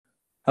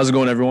How's it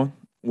going, everyone?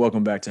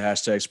 Welcome back to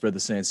Hashtag Spread the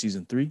Sand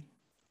Season 3.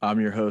 I'm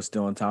your host,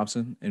 Dylan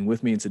Thompson, and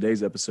with me in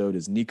today's episode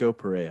is Nico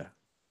Perea,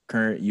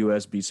 current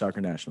U.S. beach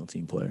soccer national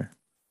team player.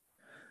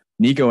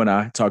 Nico and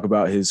I talk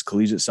about his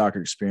collegiate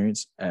soccer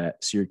experience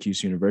at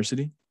Syracuse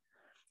University,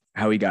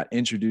 how he got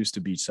introduced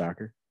to beach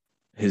soccer,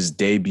 his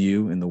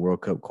debut in the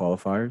World Cup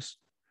qualifiers,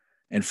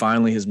 and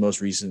finally his most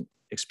recent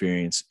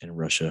experience in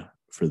Russia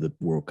for the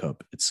World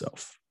Cup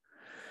itself.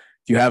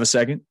 If you have a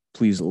second,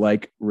 please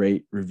like,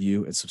 rate,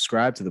 review, and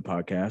subscribe to the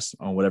podcast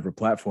on whatever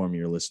platform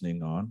you're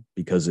listening on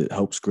because it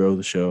helps grow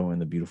the show and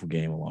the beautiful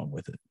game along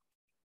with it.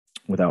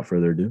 Without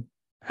further ado,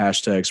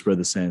 hashtag Spread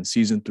the Sand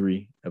Season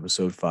 3,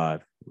 Episode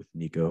 5 with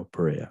Nico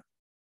Perea.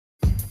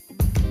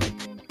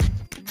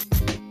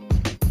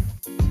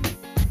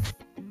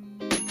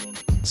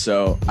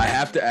 So I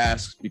have to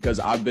ask, because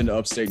I've been to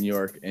upstate New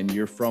York and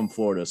you're from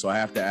Florida, so I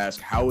have to ask,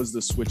 how was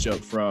the switch up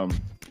from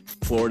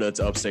Florida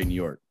to upstate New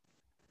York?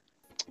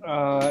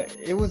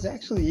 It was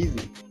actually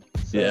easy.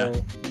 So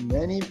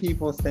many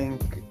people think,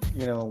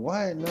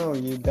 what? No,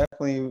 you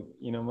definitely,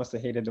 must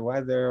have hated the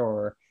weather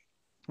or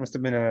must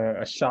have been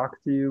a shock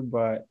to you.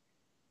 But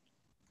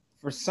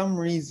for some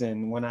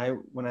reason, when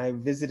I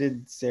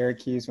visited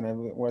Syracuse, when I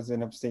was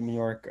in upstate New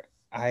York,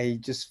 I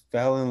just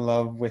fell in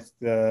love with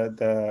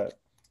that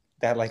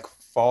like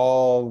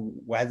fall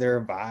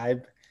weather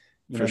vibe.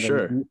 For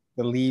sure.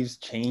 The leaves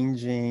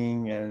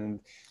changing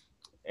and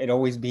it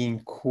always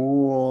being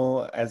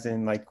cool, as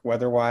in like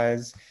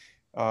weather-wise.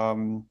 I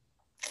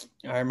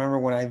remember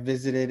when I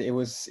visited, it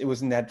was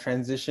in that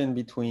transition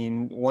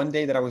between one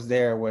day that I was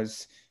there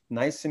was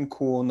nice and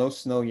cool, no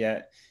snow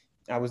yet.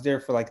 I was there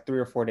for like 3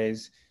 or 4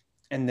 days.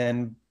 And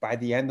then by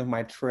the end of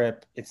my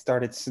trip, it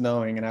started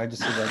snowing. And I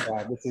just was like,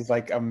 wow, this is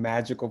like a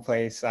magical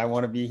place. I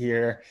want to be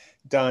here,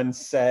 done,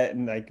 set,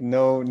 and like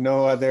no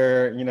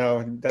other,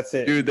 that's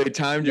it. Dude, they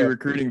timed your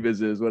recruiting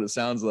visit is what it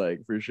sounds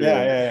like, for sure.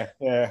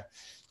 Yeah.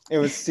 It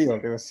was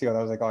sealed. I was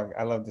like, oh,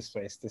 I love this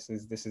place. This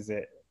is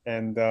it.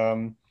 And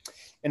I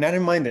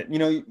didn't mind it.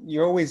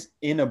 You're always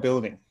in a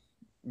building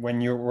when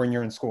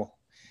you're in school.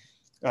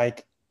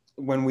 Like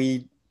when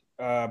we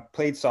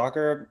played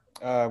soccer,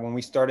 when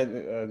we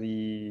started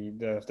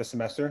the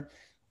semester,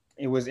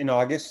 it was in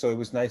August, so it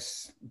was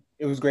nice.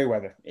 It was great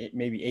weather,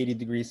 maybe 80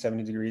 degrees,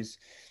 70 degrees.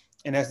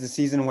 And as the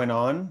season went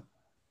on,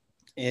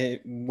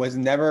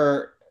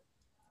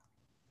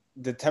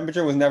 the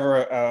temperature was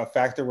never a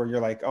factor where you're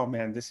like, oh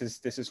man, this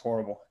is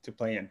horrible to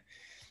play in.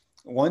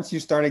 Once you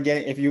started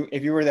getting, if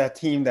you were that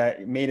team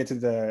that made it to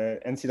the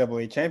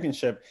NCAA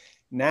championship,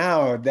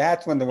 now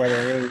that's when the weather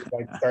really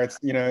like starts,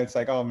 it's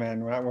like, oh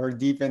man, we're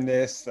deep in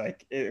this,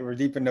 we're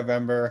deep in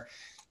November,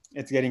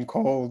 it's getting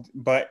cold,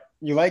 but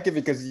you like it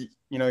because,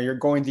 you're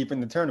going deep in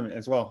the tournament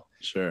as well.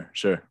 Sure.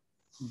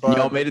 But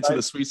y'all made it to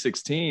the Sweet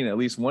 16 at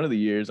least one of the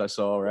years I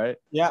saw, right?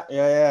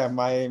 Yeah.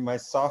 My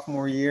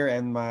sophomore year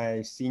and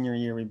my senior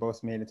year, we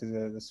both made it to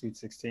the Sweet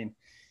 16.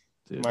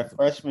 Dude. My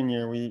freshman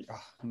year,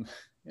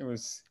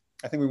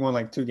 I think we won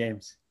like 2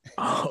 games.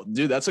 Oh,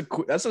 dude, that's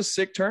a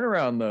sick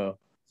turnaround though.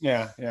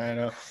 Yeah, I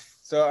know.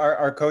 So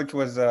our coach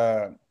was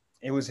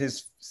it was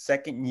his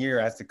second year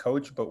as the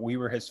coach, but we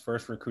were his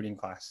first recruiting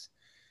class.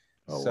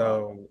 Oh,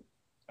 so wow.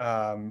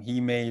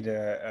 He made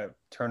a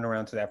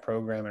turnaround to that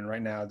program, and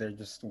right now they're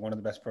just one of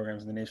the best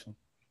programs in the nation.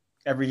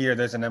 Every year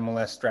there's an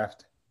MLS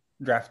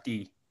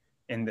draftee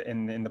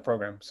in the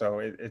program, so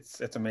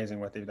it's amazing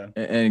what they've done.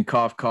 And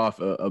cough,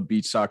 a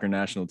beach soccer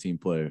national team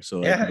player.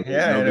 So like,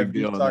 no big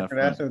deal on that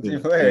front. National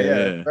team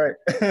player, yeah.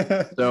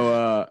 Right.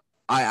 So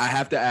I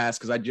have to ask,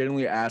 because I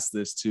generally ask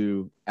this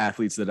to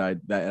athletes that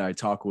I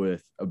talk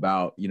with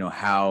about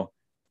how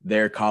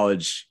their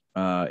college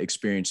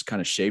experience kind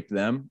of shaped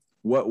them.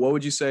 What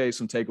would you say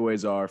some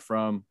takeaways are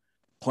from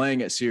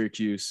playing at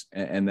Syracuse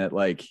and that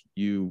like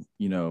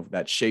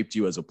that shaped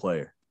you as a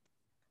player,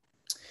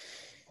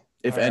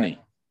 if any?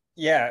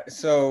 Yeah.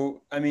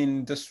 So, I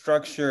mean, the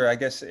structure, I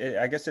guess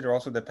it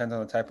also depends on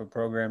the type of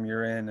program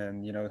you're in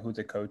and, who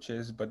the coach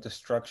is, but the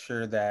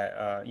structure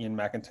that Ian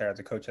McIntyre,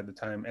 the coach at the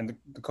time, and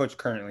the coach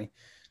currently,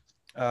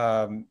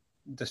 the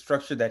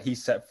structure that he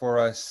set for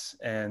us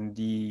and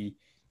how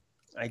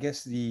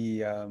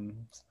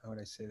would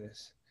I say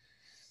this?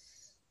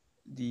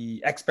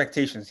 The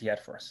expectations he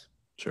had for us.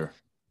 Sure.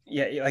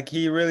 Yeah. Like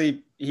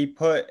he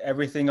put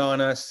everything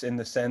on us in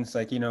the sense,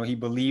 like, he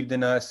believed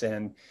in us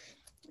and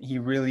he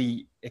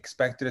really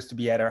expected us to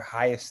be at our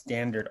highest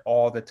standard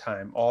all the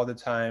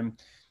time.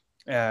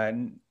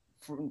 And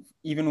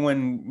even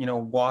when,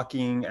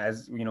 walking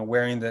as,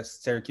 wearing the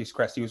Syracuse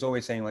crest, he was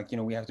always saying like,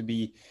 we have to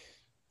be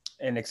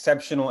an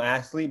exceptional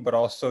athlete, but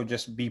also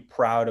just be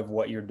proud of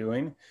what you're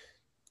doing.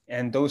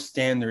 And those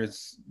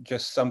standards,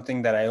 just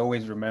something that I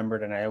always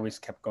remembered and I always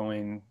kept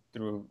going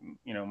through,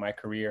 my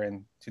career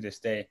and to this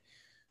day.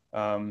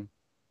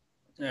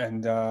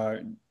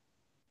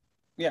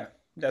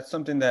 That's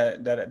something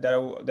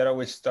that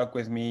always stuck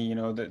with me,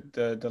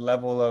 the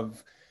level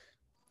of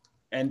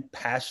and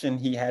passion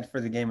he had for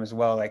the game as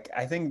well. Like,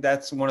 I think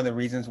that's one of the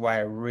reasons why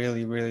I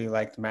really, really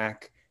liked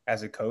Mac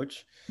as a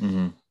coach.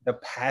 Mm-hmm. The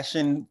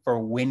passion for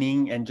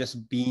winning and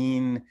just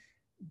being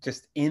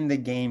just in the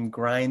game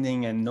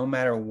grinding, and no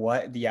matter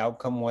what the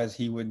outcome was,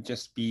 he would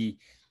just be,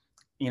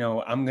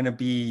 I'm going to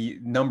be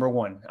number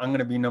one. I'm going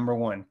to be number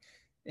one.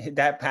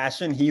 That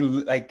passion,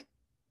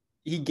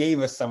 he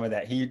gave us some of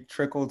that. He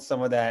trickled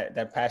some of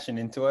that passion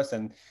into us.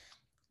 And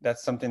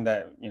that's something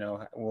that,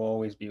 will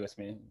always be with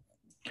me.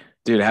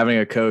 Dude, having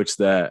a coach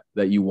that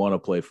you want to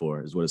play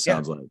for is what it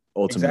sounds like.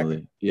 Ultimately,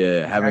 exactly.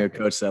 yeah, having a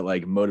coach that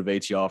like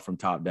motivates y'all from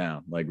top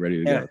down, like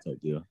ready to go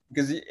type deal.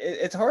 Because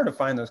it's hard to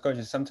find those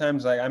coaches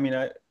sometimes. Like, I mean,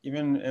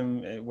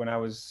 when I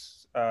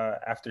was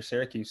after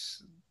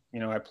Syracuse,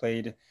 I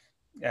played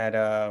at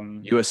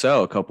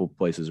USL a couple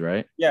places,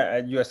 right? Yeah,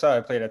 at USL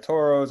I played at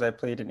Toros, I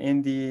played in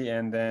Indy,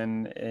 and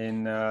then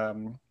in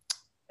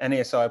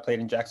NASL I played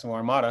in Jacksonville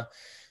Armada.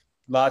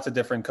 Lots of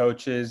different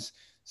coaches.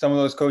 Some of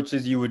those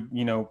coaches you would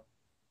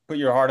put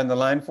your heart on the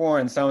line for,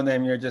 and some of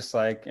them you're just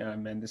like, oh,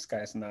 man, this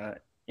guy's not,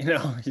 he's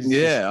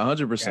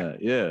 100%.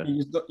 Yeah.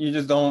 You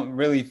just don't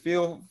really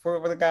feel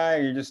for the guy.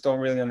 You just don't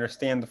really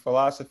understand the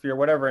philosophy or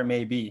whatever it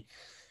may be.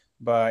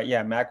 But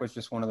yeah, Mac was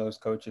just one of those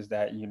coaches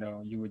that,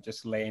 you would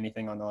just lay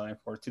anything on the line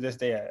for. To this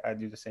day, I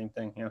do the same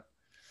thing. Yeah.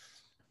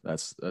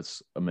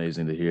 That's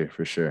amazing to hear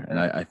for sure. And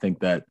I think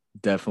that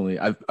definitely,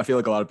 I feel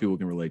like a lot of people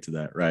can relate to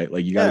that, right?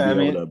 Like you got to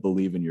be able to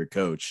believe in your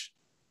coach.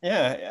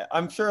 Yeah,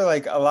 I'm sure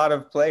like a lot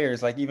of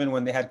players, like even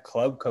when they had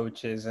club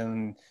coaches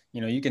and,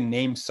 you can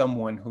name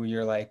someone who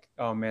you're like,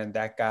 oh man,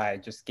 that guy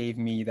just gave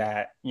me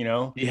that,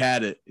 He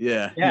had it.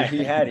 Yeah. Yeah,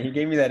 he had it. He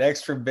gave me that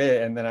extra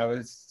bit. And then I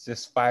was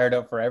just fired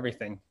up for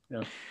everything.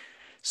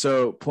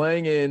 So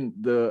playing in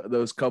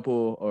those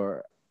couple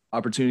or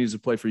opportunities to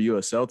play for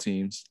USL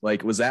teams,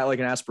 like, was that like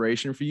an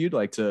aspiration for you,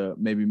 like to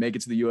maybe make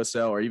it to the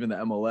USL or even the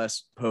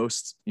MLS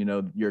post,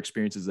 your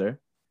experiences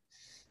there?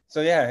 So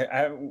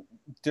yeah,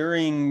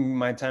 during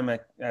my time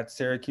at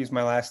Syracuse,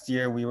 my last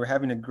year, we were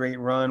having a great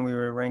run. We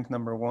were ranked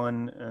number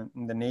one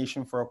in the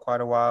nation for quite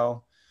a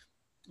while.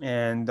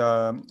 And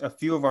a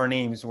few of our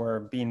names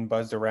were being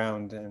buzzed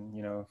around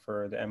and,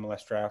 for the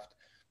MLS draft.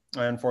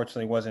 I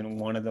unfortunately wasn't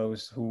one of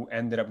those who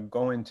ended up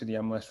going to the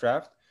MLS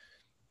draft.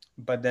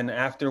 But then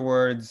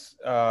afterwards,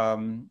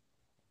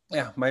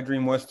 my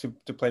dream was to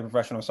play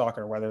professional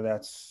soccer, whether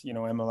that's,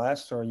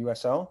 MLS or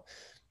USL.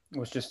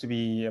 Was just to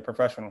be a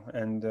professional,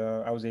 and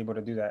I was able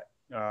to do that.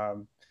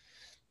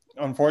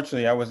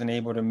 Unfortunately, I wasn't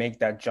able to make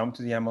that jump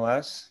to the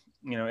MLS.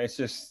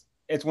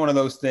 It's one of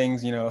those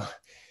things, a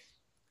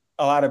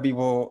lot of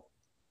people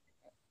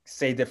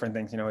say different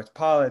things, it's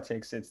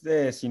politics, it's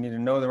this, you need to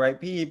know the right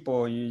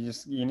people, you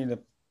need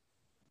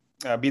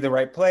to be the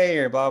right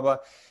player, blah, blah.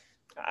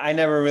 I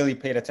never really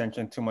paid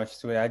attention too much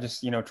to it. I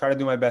just, try to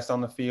do my best on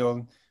the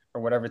field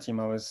or whatever team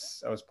I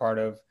was part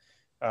of.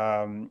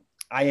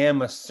 I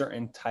am a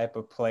certain type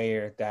of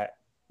player that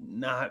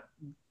not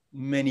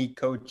many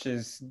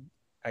coaches,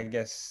 I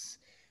guess,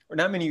 or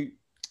not many,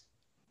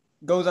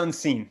 goes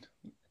unseen.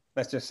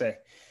 Let's just say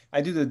I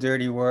do the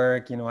dirty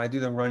work. I do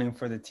the running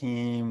for the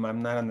team.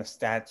 I'm not on the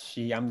stat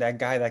sheet. I'm that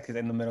guy that's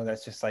in the middle.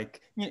 That's just like,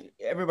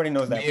 everybody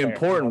knows that. The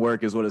important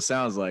work is what it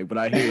sounds like, but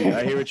I hear you.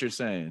 I hear what you're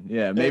saying.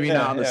 Yeah. Maybe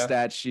not on the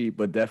stat sheet,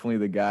 but definitely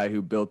the guy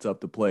who built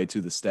up the play to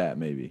the stat,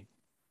 maybe.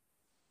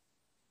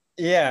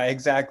 Yeah,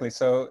 exactly.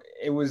 So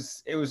it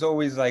was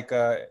always like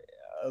a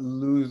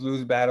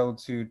lose battle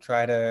to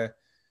try to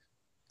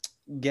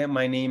get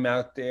my name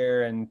out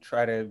there and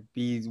try to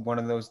be one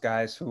of those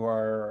guys who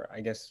are,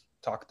 I guess,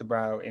 talked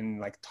about in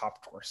like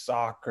Top Drawer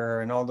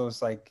Soccer and all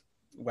those like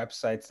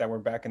websites that were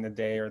back in the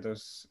day, or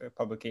those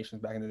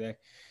publications back in the day.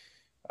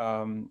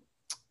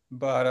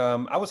 But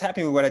I was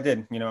happy with what I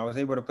did. I was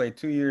able to play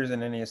 2 years in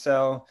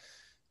NASL,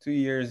 2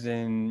 years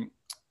in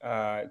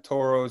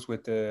Toros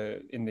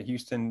in the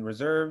Houston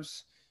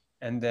reserves,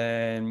 and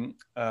then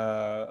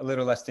a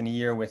little less than a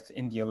year with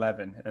Indy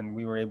 11. And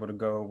we were able to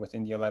go with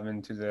Indy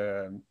 11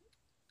 to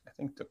I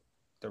think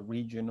the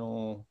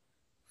regional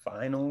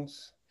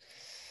finals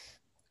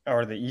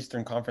or the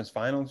Eastern Conference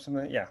finals or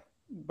something. Yeah.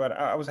 But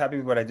I was happy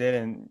with what I did.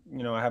 And,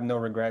 I have no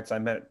regrets. I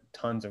met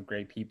tons of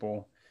great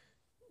people.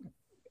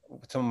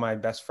 Some of my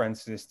best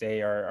friends to this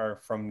day are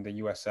from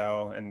the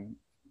USL and,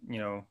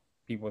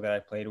 people that I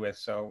played with.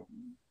 So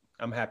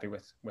I'm happy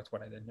with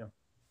what I did.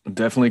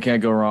 Definitely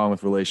can't go wrong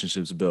with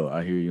relationships built.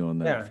 I hear you on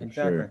that. Yeah,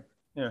 exactly. Sure.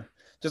 Yeah.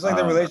 Just like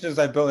the relationships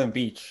I built in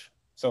beach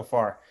so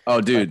far. Oh,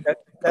 dude. Like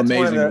that's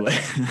amazing.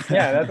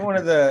 That's one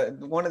of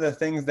the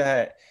things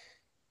that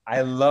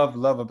I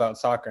love about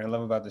soccer and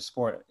love about the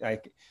sport.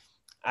 Like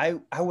I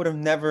would have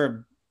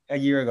never a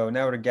year ago,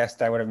 never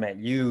guessed I would have met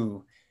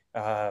you,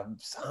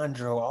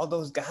 Sandro, all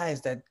those guys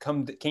that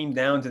came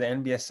down to the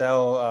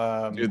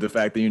NBSL. Dude, the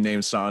fact that you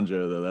named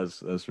Sandro, though,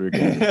 that's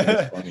freaking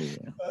that's funny.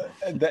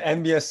 The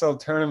NBSL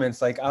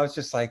tournaments, like I was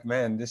just like,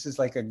 man, this is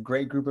like a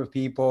great group of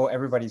people.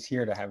 Everybody's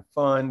here to have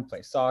fun,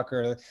 play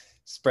soccer,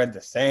 spread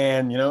the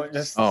sand,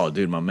 just. Oh,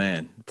 dude, my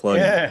man. Plug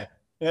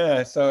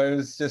yeah. So it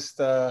was just,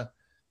 I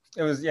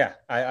love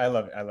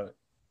it. I love it.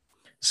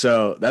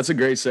 So that's a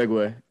great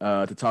segue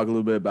to talk a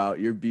little bit about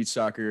your beach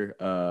soccer,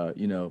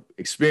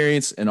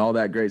 experience and all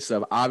that great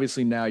stuff.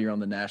 Obviously, now you're on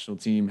the national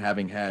team,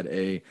 having had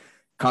a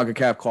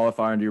CONCACAF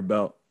qualifier under your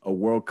belt. a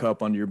World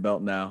Cup under your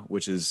belt now,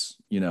 which is,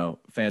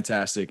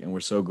 fantastic. And we're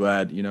so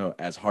glad,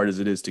 as hard as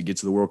it is to get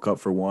to the World Cup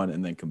for one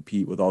and then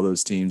compete with all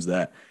those teams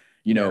that,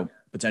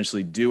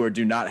 potentially do or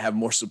do not have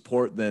more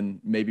support than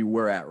maybe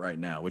we're at right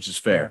now, which is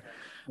fair.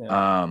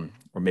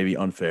 Or maybe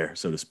unfair,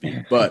 so to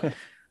speak. But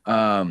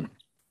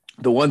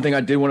the one thing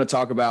I did want to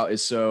talk about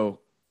is, so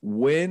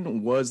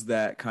when was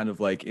that kind of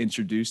like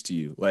introduced to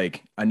you?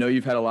 Like, I know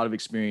you've had a lot of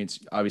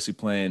experience, obviously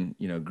playing,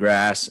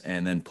 grass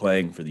and then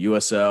playing for the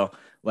USL.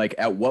 Like,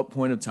 at what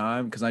point of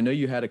time? Because I know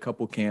you had a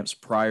couple camps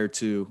prior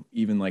to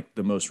even like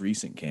the most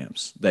recent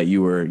camps that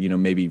you were,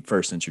 maybe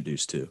first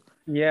introduced to.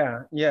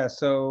 Yeah.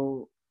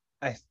 So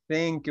I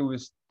think it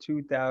was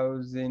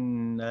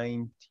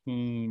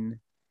 2019.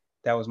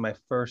 That was my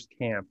first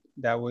camp.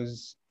 That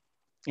was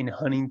in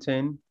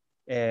Huntington,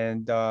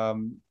 and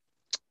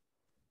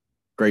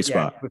Great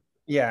yeah, spot.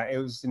 it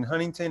was in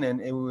Huntington,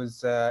 and it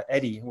was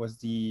Eddie was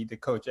the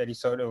coach. Eddie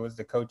Soto was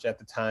the coach at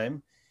the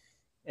time,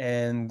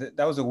 and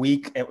that was a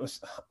week. It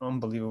was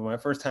unbelievable. My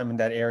first time in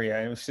that area,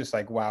 and it was just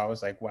like, wow. I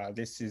was like, wow,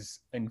 this is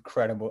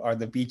incredible. Are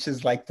the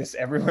beaches like this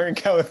everywhere in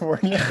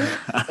California?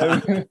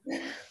 I've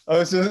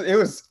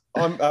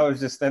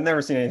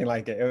never seen anything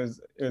like it. It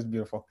was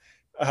beautiful.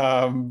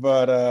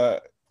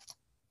 But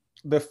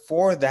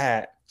before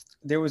that,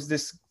 there was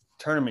this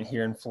tournament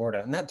here in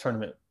Florida. Not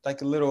tournament,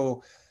 like a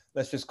little,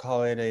 let's just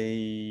call it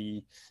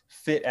a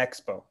fit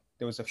expo.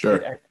 There was a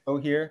fit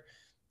expo here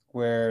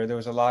where there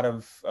was a lot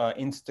of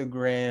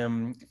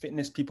Instagram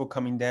fitness people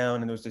coming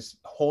down, and there was this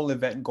whole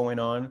event going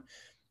on.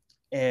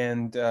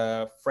 And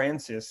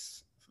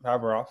Francis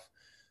Favaroff,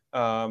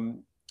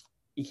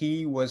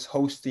 he was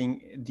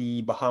hosting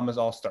the Bahamas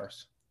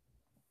All-Stars.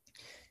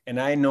 And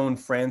I known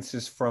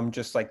Francis from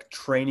just like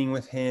training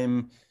with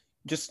him,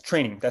 just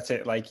training. That's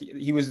it. Like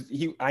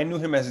I knew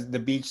him as the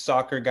beach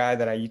soccer guy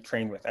that I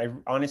trained with. I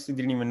honestly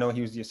didn't even know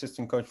he was the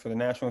assistant coach for the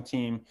national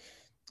team,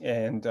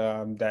 and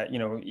that,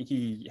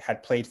 he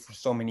had played for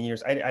so many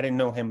years. I didn't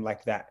know him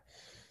like that.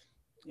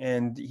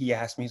 And he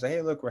asked me, he's like,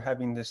 hey, look, we're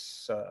having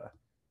this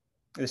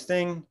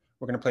thing.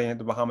 We're going to play at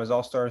the Bahamas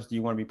All-Stars. Do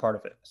you want to be part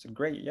of it? I said,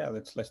 great. Yeah,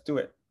 let's do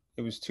it.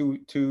 It was two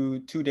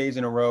days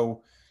in a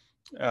row.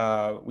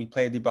 We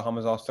played the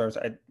Bahamas All-Stars.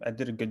 I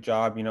did a good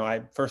job.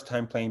 I first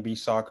time playing beach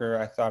soccer.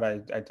 I thought I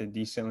did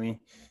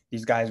decently.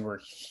 These guys were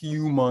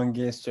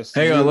humongous. Just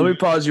hang on, let me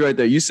pause you right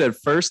there. You said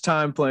first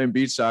time playing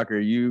beach soccer.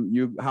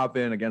 You hop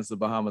in against the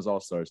Bahamas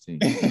All-Stars team.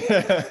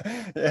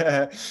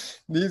 Yeah,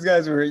 these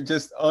guys were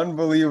just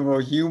unbelievable,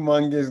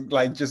 humongous,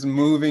 like just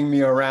moving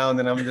me around,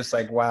 and I'm just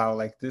like, wow,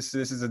 like this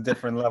is a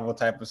different level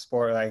type of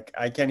sport. Like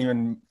I can't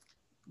even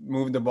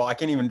move the ball. I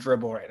can't even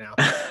dribble right now.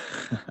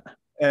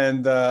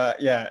 And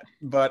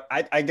but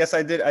I guess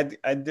I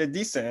did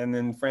decent. And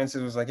then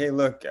Francis was like, hey,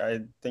 look,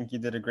 I think you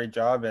did a great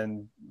job,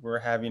 and we're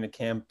having a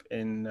camp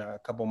in a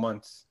couple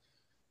months.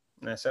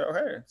 And I said,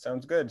 okay,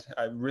 sounds good.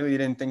 I really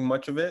didn't think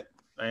much of it.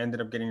 I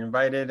ended up getting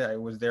invited. I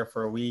was there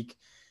for a week.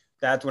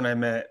 That's when I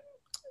met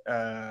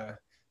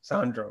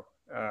Sancho.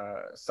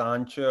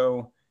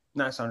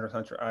 Not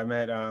Sancho. I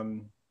met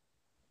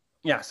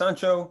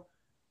Sancho.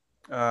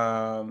 Who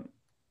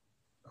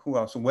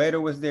else?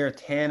 Wedo was there.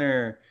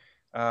 Tanner.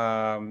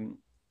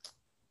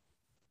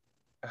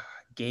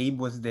 Gabe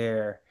was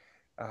there.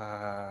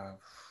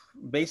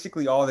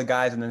 Basically all the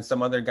guys, and then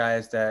some other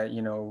guys that,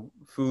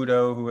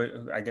 Fudo,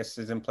 who I guess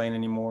isn't playing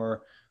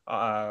anymore.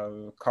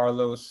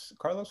 Carlos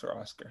or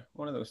Oscar,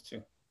 one of those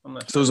two. I'm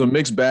not sure. So it was a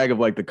mixed bag of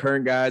like the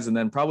current guys and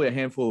then probably a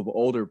handful of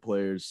older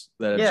players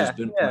that have just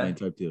been playing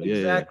type deal.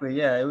 Exactly.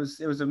 Yeah. It was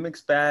a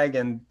mixed bag,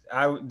 and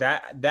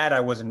I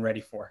wasn't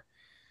ready for.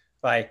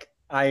 Like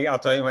I'll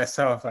tell you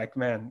myself, like,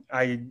 man,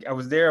 I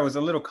was there. I was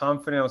a little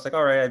confident. I was like,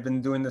 all right, I've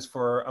been doing this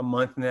for a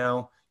month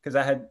now, because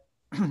I had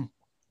I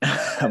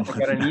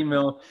got an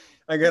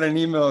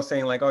email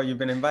saying like, oh, you've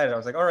been invited. I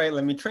was like, all right,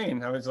 let me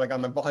train. I was like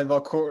on the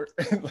volleyball court,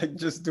 like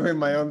just doing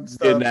my own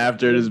stuff. Getting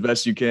after it as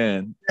best you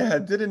can. Yeah, I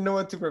didn't know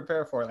what to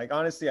prepare for. Like,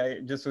 honestly,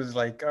 I just was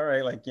like, all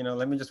right, like,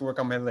 let me just work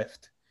on my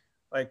lift.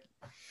 Like,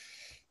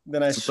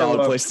 then it's a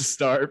solid place to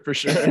start for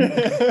sure.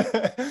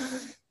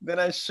 Then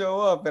I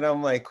show up and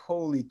I'm like,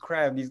 holy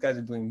crap, these guys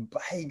are doing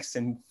bikes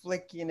and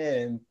flicking it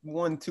and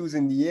 1-2s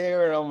in the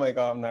air. And I'm like,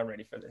 oh, I'm not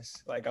ready for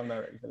this. Like, I'm not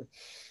ready for this.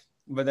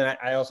 But then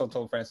I also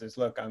told Francis,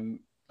 look, I'm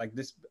like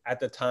this at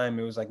the time,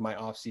 it was like my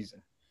off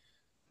season.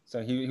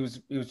 So he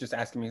was just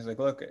asking me, he's like,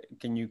 look,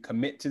 can you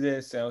commit to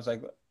this? And I was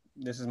like,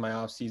 this is my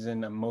off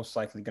season. I'm most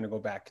likely going to go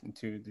back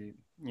into the,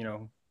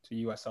 to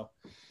USL.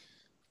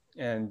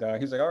 And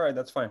he's like, all right,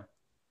 that's fine.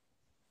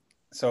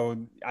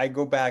 So I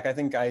go back. I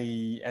think I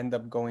end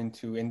up going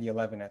to Indy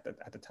 11 at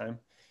the time,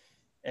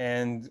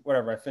 and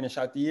whatever. I finish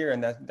out the year,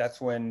 and that's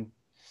when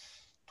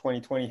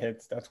 2020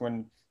 hits. That's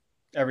when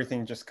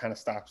everything just kind of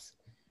stops.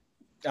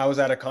 I was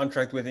out of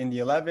contract with Indy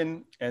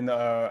 11, and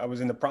I was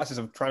in the process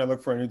of trying to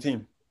look for a new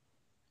team.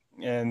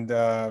 And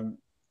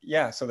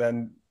so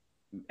then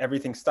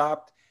everything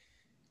stopped.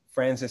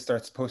 Francis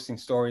starts posting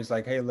stories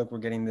like, "Hey, look, we're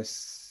getting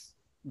this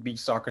beach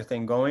soccer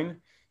thing going."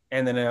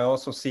 And then I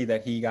also see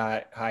that he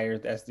got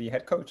hired as the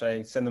head coach.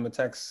 I send him a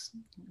text,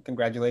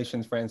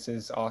 congratulations,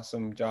 Francis,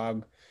 awesome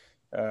job.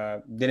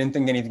 Didn't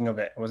think anything of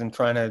it. I wasn't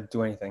trying to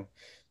do anything.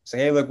 Say,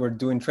 hey, look, we're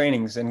doing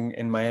trainings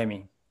in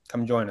Miami.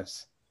 Come join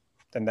us.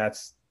 Then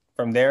that's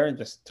from there, it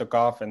just took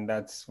off, and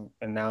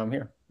now I'm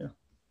here. Yeah.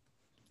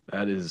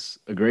 That is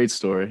a great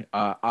story.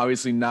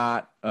 Obviously,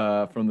 not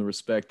from the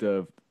respect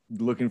of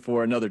looking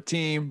for another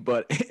team,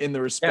 but in the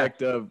Yeah,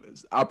 respect of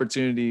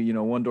opportunity,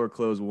 one door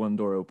closed, one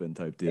door open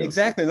type deal.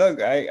 exactly. Look,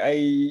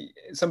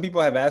 some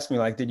people have asked me,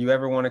 like, did you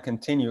ever want to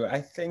continue? I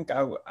think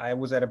I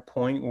was at a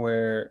point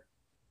where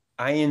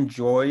I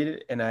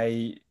enjoyed and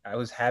I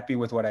was happy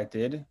with what I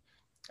did.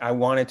 I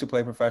wanted to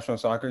play professional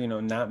soccer.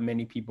 Not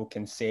many people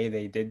can say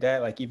they did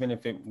that, like even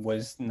if it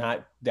was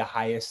not the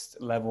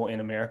highest level in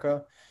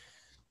America.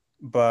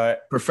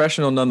 But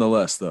Professional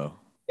nonetheless, though.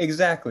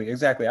 exactly.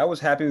 I was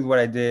happy with what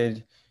I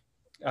did.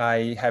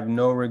 I have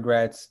no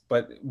regrets,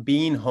 but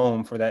being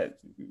home for that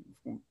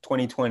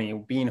 2020,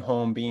 being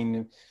home,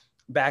 being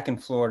back in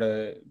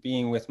Florida,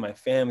 being with my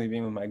family,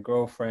 being with my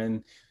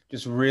girlfriend,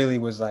 just really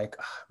was like,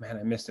 oh, man,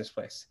 I miss this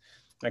place.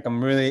 Like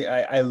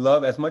I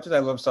love, as much as I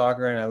love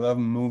soccer and I love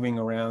moving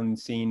around and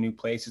seeing new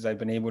places, I've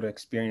been able to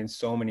experience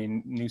so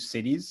many new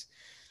cities.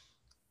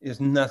 There's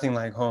nothing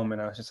like home.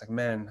 And I was just like,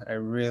 man, I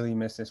really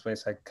miss this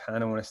place. I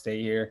kind of want to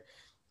stay here.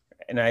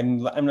 And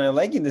I'm not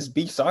liking this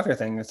beach soccer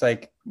thing. It's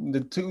like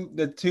the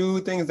two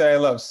things that I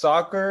love,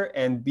 soccer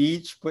and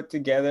beach put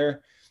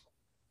together.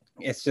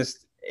 It's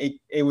just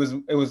it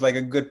was like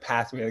a good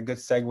pathway, a good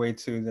segue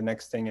to the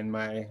next thing in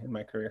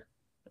my career.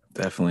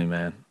 Definitely,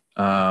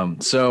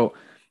 man. So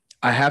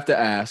I have to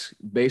ask,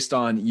 based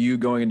on you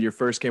going into your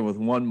first game with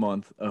 1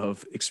 month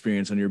of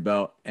experience on your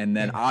belt, and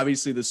then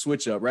obviously the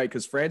switch up, right?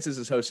 Because Francis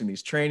is hosting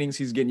these trainings.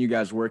 He's getting you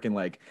guys working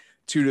like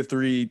 2 to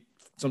 3,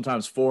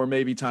 sometimes 4,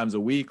 maybe times a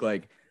week.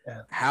 Like,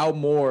 Yeah. how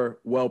more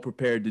well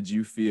prepared did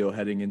you feel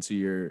heading into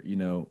your,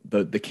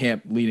 the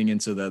camp leading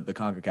into the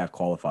CONCACAF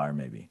qualifier,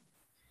 maybe?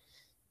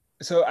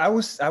 So I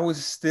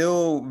was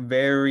still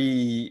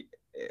very,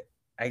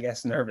 I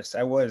guess, nervous.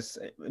 I was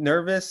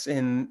nervous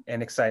and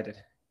excited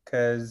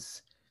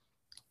because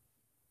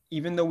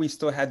even though we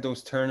still had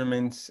those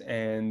tournaments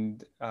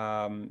and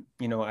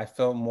I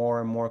felt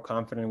more and more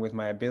confident with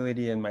my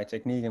ability and my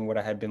technique and what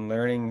I had been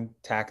learning,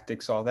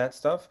 tactics, all that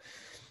stuff.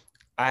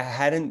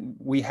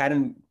 We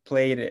hadn't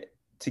played it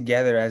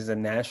together as a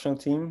national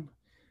team,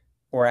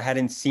 or I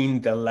hadn't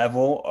seen the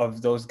level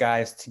of those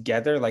guys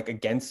together, like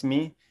against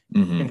me,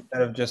 Mm-hmm.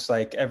 instead of just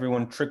like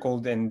everyone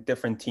trickled in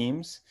different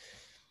teams.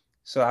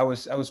 So I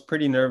was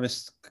pretty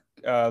nervous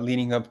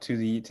leading up to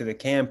the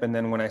camp, and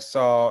then when I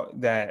saw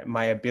that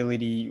my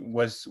ability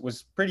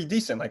was pretty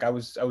decent, like I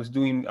was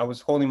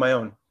holding my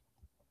own.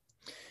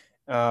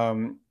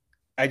 Um,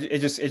 it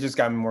just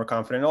got me more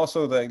confident.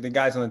 Also, the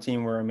guys on the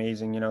team were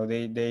amazing.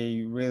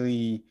 They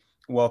really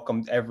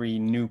welcomed every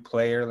new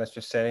player, let's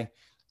just say,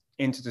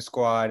 into the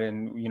squad,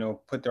 and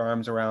put their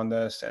arms around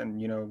us,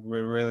 and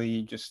we're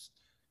really just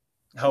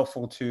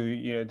helpful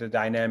to the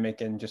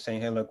dynamic, and just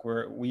saying, hey, look,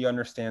 we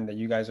understand that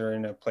you guys are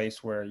in a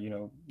place where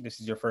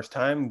this is your first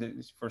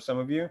time, for some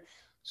of you,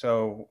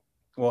 so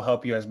we'll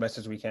help you as best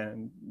as we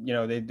can.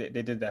 They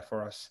did that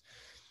for us,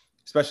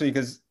 especially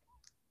because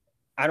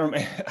I don't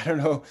I don't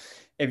know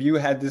if you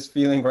had this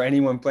feeling, or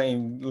anyone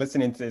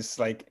listening to this,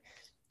 like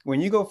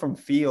when you go from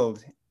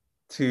field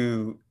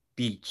to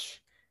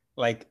beach,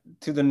 like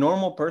to the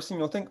normal person,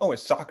 you'll think, oh,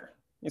 it's soccer.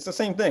 It's the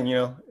same thing.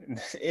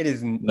 It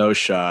is No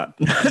shot.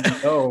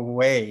 no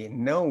way,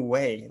 no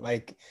way.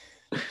 Like,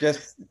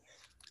 just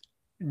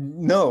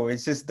no, it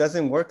just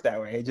doesn't work that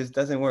way. It just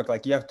doesn't work.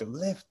 Like, you have to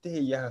lift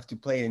it, you have to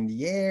play it in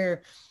the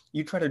air.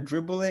 You try to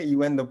dribble it,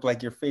 you end up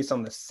like your face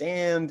on the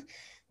sand.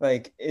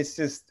 Like, it's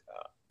just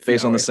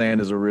Face on no, the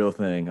sand is a real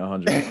thing,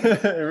 100%.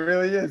 it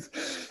really is.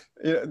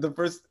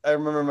 I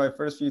remember my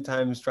first few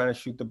times trying to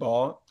shoot the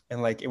ball,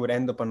 and like it would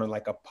end up on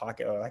like a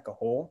pocket or like a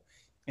hole.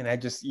 And I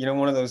just,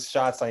 one of those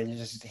shots, like you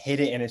just hit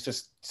it and it's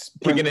just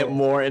Kicking it sprinkle.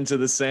 more into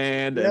the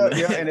sand Yeah, and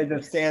yeah, and it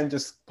just sand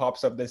just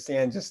pops up. The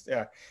sand just,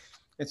 yeah,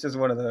 it's just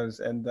one of those.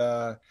 And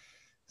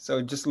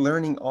so just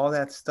learning all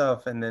that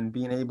stuff, and then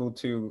being able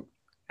to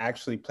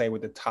actually play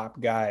with the top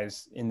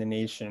guys in the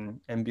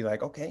nation and be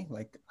like, okay,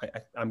 like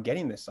I'm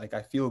getting this. Like,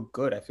 I feel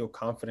good. I feel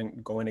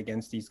confident going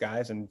against these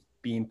guys and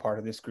being part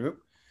of this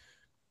group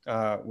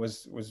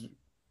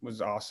was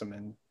awesome.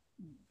 And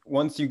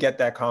once you get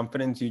that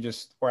confidence, you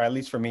just, or at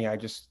least for me, I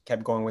just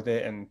kept going with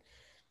it. And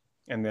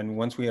then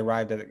once we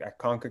arrived at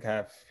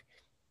CONCACAF,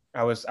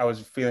 I was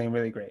feeling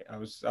really great. I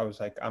was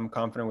like, I'm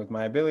confident with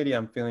my ability.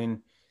 I'm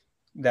feeling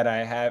that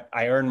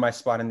I earned my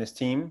spot in this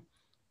team,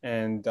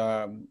 and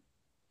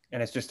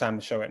it's just time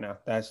to show it now.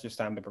 That's just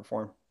time to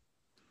perform.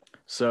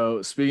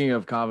 So, speaking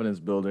of confidence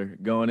builder,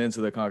 going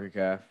into the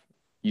CONCACAF,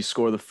 you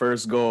score the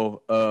first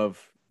goal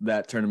of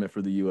that tournament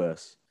for the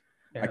U.S.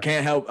 I Yeah.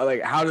 can't help,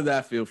 like, how did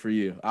that feel for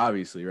you?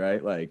 Obviously,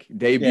 right? Like,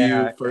 debut,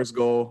 Yeah. first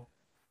goal.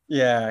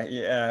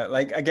 Yeah.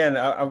 Like, again,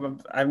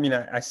 I mean,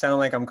 I sound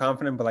like I'm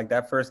confident, but like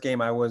that first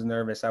game, I was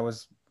nervous.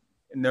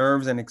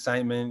 nerves and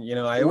excitement. You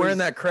know, You're wearing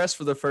that crest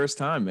for the first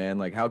time, man.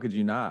 Like, how could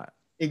you not?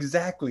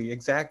 Exactly.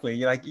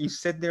 You're like, you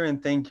sit there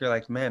and think, you're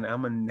like, man,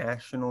 I'm a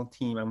national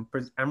team.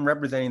 I'm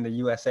representing the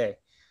USA.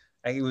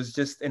 Like, it was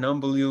just an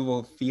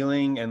unbelievable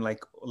feeling, and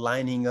like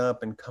lining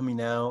up and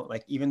coming out.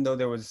 Like, even though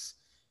there was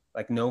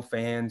like no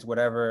fans,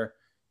 whatever,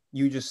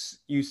 you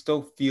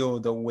still feel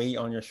the weight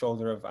on your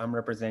shoulder of I'm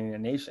representing a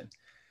nation.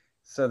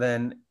 So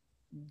then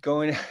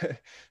going,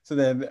 so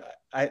then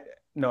I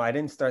no, I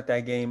didn't start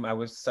that game. I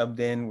was subbed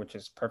in, which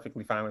is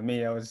perfectly fine with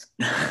me. I was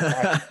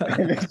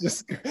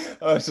just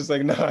I was just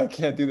like, no, I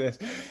can't do this.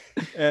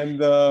 And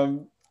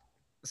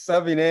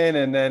subbing in,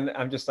 and then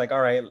I'm just like,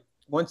 all right,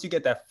 once you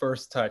get that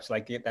first touch,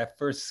 like get that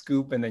first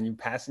scoop, and then you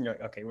pass, and you're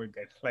like, okay, we're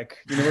good. Like,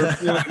 you know, we're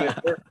feeling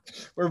it.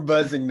 We're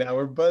buzzing now.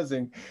 We're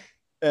buzzing.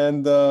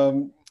 And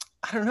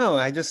I don't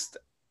know.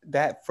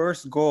 That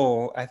first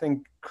goal, I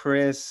think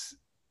Chris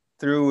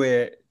threw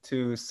it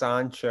to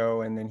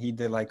Sancho, and then he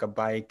did like a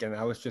bike, and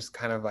I was just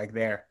kind of like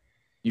there.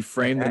 You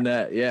framed the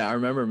net. Yeah, I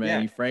remember, man. Yeah.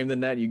 You framed the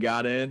net. You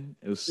got in.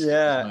 It was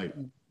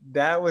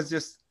that was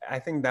just, I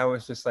think that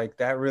was just like,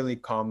 that really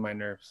calmed my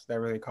nerves.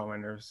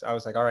 I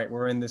was like, all right,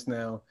 we're in this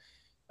now.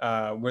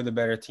 We're the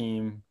better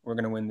team. We're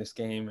gonna win this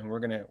game, and we're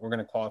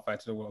gonna qualify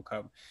to the World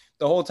Cup.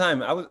 The whole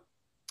time, I was,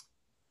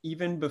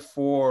 even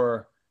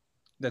before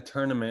the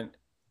tournament,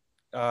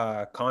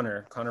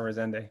 Connor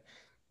Resende,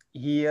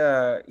 he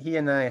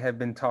and I had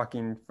been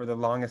talking for the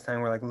longest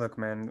time. We're like, look,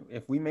 man,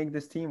 if we make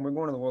this team, we're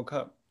going to the World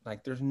Cup.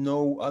 Like, there's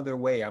no other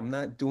way. I'm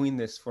not doing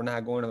this for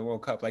not going to the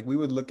World Cup. Like, we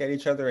would look at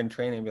each other in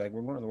training and be like,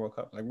 we're going to the World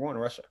Cup. Like, we're going to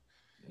Russia.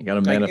 You got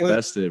to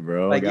manifest it,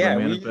 bro. Like,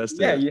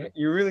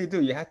 you really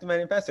do. You have to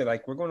manifest it.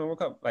 Like, we're going to the World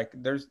Cup. Like,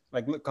 there's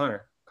like, look,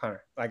 Connor.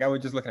 Like, I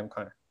would just look at him,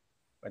 Connor.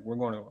 Like, we're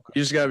going to the World Cup.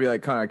 You just got to be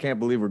like, Connor, I can't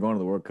believe we're going to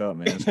the World Cup,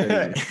 man. It's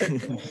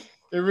crazy.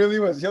 It really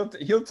was. He'll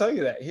tell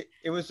you that.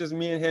 It was just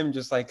me and him,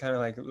 just like, kind of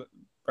like,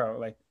 bro,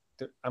 like,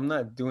 I'm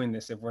not doing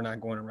this if we're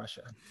not going to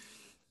Russia.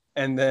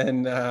 And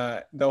then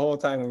the whole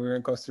time when we were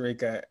in Costa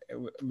Rica,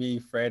 me,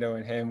 Fredo,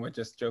 and him would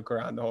just joke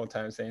around the whole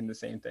time, saying the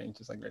same thing,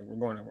 just like we're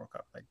going to World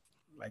Cup. Like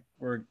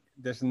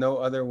there's no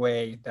other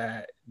way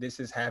that this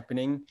is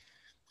happening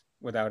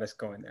without us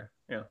going there.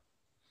 Yeah.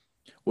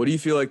 What do you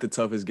feel like the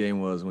toughest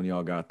game was when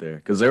y'all got there?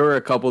 Because there were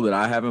a couple that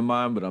I have in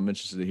mind, but I'm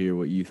interested to hear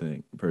what you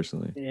think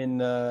personally. In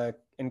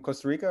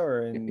Costa Rica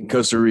or in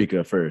Costa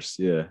Rica first?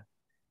 Yeah.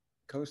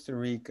 Costa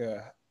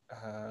Rica.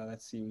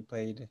 Let's see. We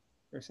played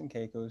Turks and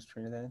Caicos,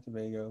 Trinidad and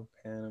Tobago,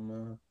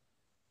 Panama.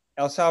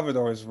 El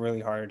Salvador was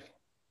really hard.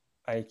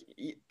 Like,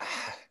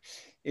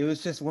 it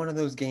was just one of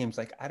those games.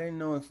 Like, I didn't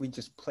know if we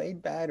just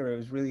played bad or it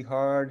was really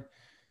hard.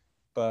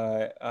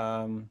 But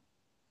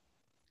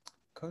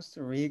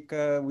Costa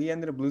Rica, we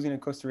ended up losing in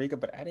Costa Rica,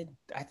 but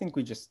I think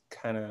we just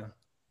kind of,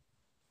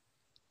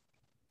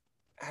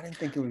 I didn't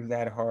think it was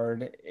that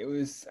hard. It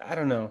was, I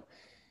don't know.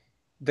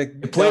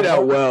 It played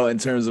out well in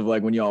terms of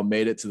like when y'all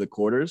made it to the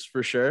quarters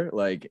for sure.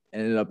 Like,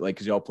 ended up like,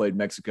 because y'all played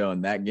Mexico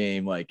in that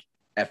game. Like,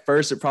 at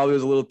first it probably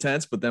was a little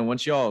tense, but then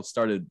once y'all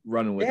started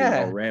running with it,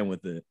 y'all ran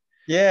with it.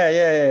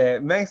 Yeah.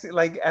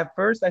 Like, at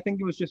first, I think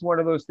it was just one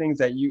of those things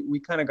that we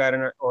kind of got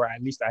in our, or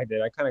at least I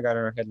did. I kind of got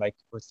in our head, like,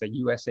 what's the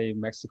USA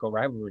Mexico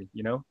rivalry?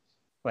 You know,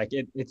 like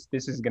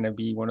this is gonna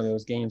be one of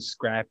those games,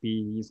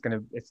 scrappy. It's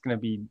gonna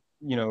be,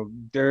 you know,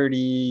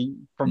 dirty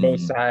from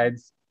both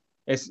sides.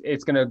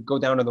 It's gonna go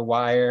down to the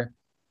wire.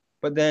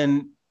 But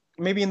then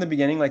maybe in the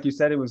beginning, like you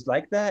said, it was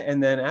like that,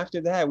 and then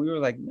after that, we were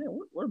like, man,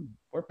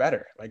 we're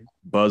better. Like,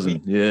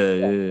 buzzing,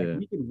 yeah. Like,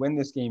 we could win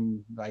this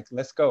game. Like,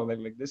 let's go.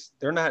 Like this,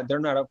 they're not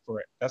up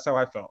for it. That's how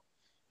I felt.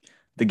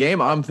 The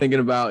game I'm thinking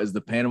about is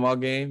the Panama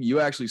game. You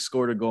actually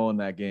scored a goal in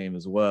that game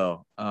as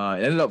well. It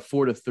ended up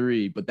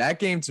 4-3, but that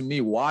game to me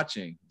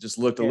watching just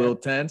looked a little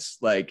tense,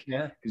 like,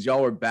 because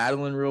y'all were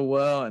battling real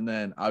well. And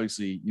then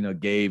obviously, you know,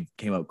 Gabe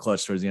came up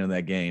clutch towards the end of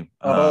that game.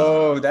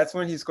 That's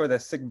when he scored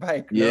that sick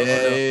bike.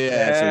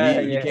 Yeah.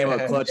 So he came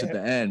up clutch at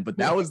the end, but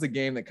that was the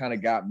game that kind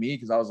of got me,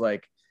 because I was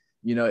like,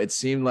 you know, it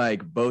seemed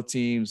like both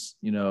teams,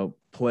 you know,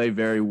 play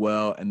very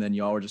well, and then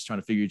y'all were just trying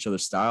to figure each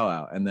other's style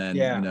out. And then,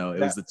 you know, it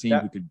was the team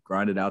who could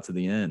grind it out to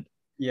the end.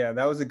 Yeah,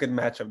 that was a good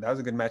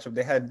matchup.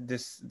 They had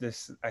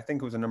this, I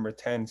think it was a number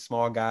 10,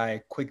 small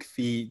guy, quick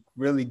feet,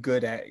 really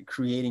good at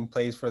creating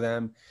plays for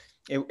them.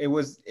 It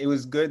was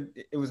good.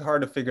 It was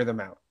hard to figure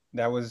them out.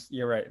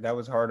 You're right. That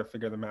was hard to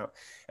figure them out.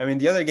 I mean,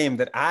 the other game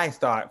that I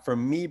thought, for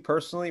me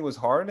personally, was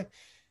hard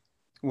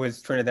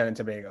was Trinidad and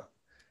Tobago.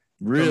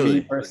 Really? For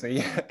me personally,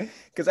 yeah.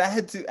 Because I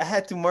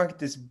had to mark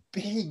this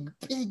big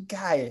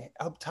guy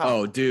up top.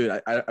 Oh, dude,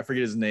 I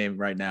forget his name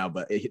right now,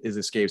 but it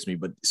escapes me.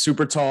 But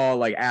super tall,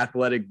 like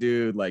athletic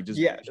dude, like just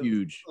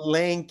huge,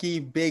 lanky,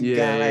 big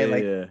guy.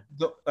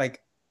 Like,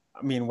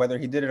 I mean, whether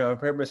he did it on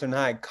purpose or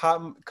not,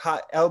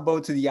 caught elbow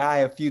to the eye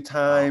a few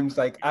times.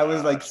 Like, I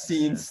was like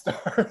seeing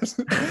stars.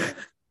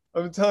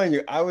 I'm telling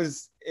you, that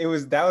was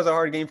a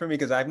hard game for me,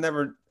 because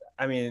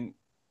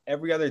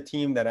every other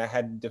team that I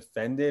had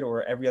defended,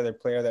 or every other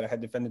player that I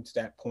had defended to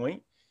that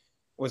point,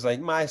 was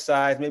like my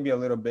size, maybe a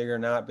little bigger,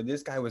 not. But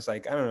this guy was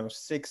like, I don't know,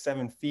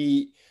 6-7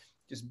 feet,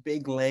 just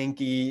big,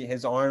 lanky.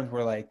 His arms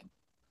were like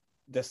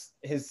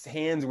his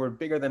hands were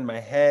bigger than my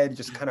head,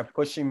 just kind of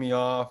pushing me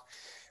off.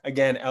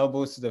 Again,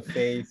 elbows to the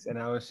face, and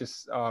I was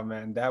just, oh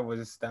man, that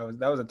was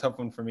a tough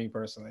one for me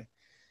personally.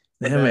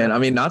 But Yeah, then, man. I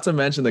mean, not to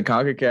mention the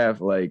CONCACAF,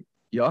 like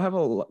y'all have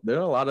there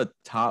are a lot of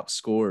top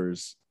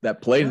scorers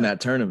that played in yeah,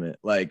 that tournament.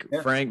 Like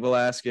yeah, Frank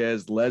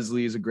Velasquez,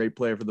 Leslie is a great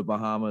player for the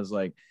Bahamas.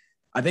 Like,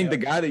 I think yeah. the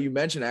guy that you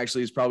mentioned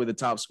actually is probably the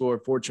top scorer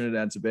for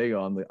Trinidad and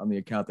Tobago on the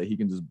account that he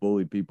can just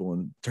bully people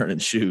and turn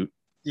and shoot.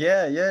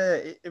 Yeah, yeah.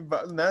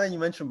 But now that you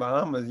mentioned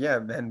Bahamas, yeah,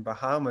 man,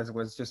 Bahamas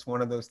was just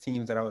one of those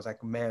teams that I was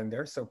like, man,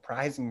 they're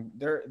surprising.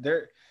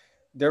 They're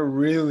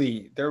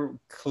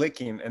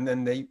clicking. And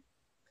then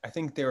I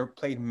think they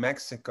played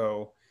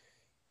Mexico.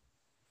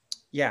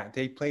 Yeah,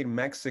 they played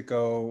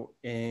Mexico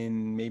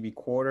in maybe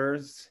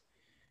quarters,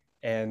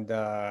 and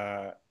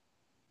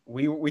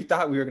we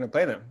thought we were gonna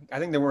play them. I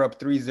think they were up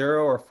 3-0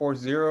 or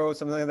 4-0,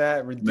 something like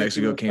that.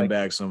 Mexico Ridiculous. came Like,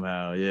 back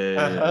somehow.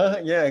 Yeah.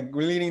 yeah,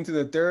 we're leading to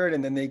the third,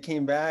 and then they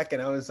came back,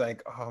 and I was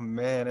like, oh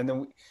man. And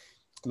then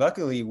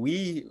luckily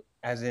we,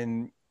 as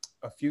in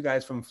a few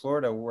guys from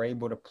Florida, were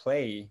able to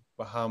play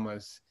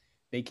Bahamas.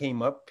 They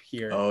came up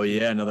here. Oh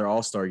yeah, another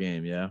All-Star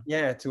game. Yeah.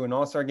 Yeah, to an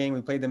All-Star game.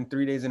 We played them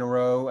 3 days in a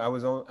row. I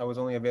was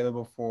only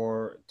available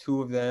for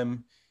two of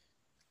them,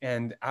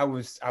 and I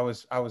was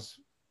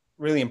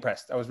really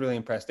impressed. I was really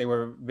impressed. They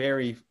were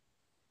very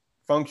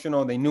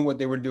functional. They knew what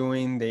they were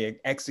doing. They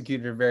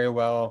executed it very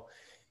well,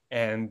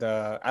 and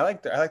I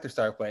liked their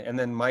start play. And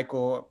then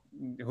Michael,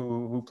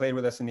 who played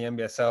with us in the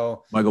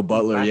NBSL, Michael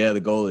Butler, yeah,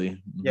 the goalie.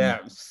 Mm-hmm. Yeah,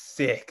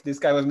 sick. This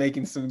guy was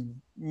making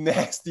some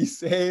nasty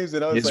saves,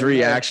 and I was his like,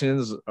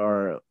 reactions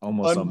are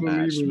almost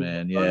unmatched,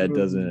 man. Yeah, it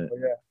doesn't.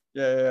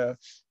 Yeah.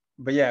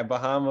 But yeah,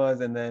 Bahamas,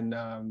 and then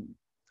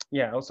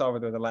El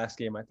Salvador. The last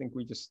game, I think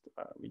we just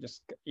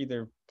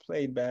either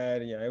played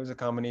bad. Yeah, it was a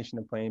combination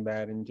of playing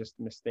bad and just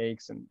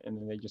mistakes, and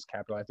then they just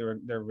capitalized.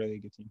 They're a really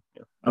good team.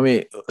 Yeah. I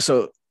mean,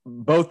 so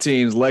both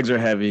teams' legs are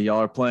heavy. Y'all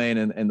are playing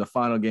in the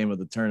final game of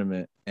the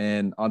tournament,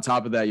 and on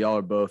top of that, y'all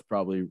are both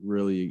probably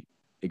really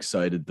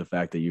excited the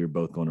fact that you're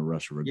both going to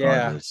Russia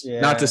regardless.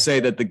 Yeah. Not to say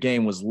that the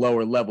game was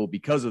lower level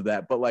because of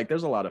that, but like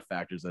there's a lot of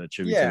factors that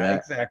attribute to that.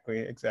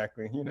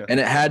 Exactly. You know, and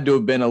it had to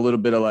have been a little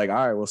bit of like, all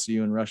right, we'll see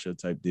you in Russia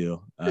type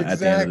deal at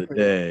the end of the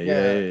day.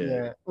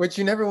 Yeah. Which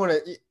you never want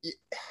to.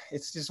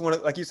 It's just one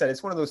of, like you said,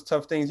 it's one of those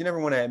tough things you never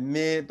want to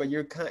admit, but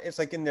you're kind of, it's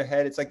like in their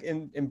head. It's like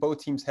in both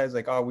teams' heads,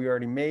 like, oh, we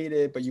already made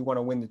it, but you want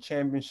to win the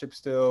championship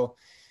still.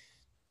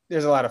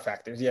 There's a lot of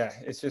factors. Yeah,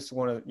 it's just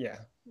one of yeah.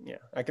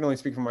 I can only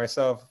speak for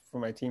myself, for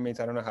my teammates.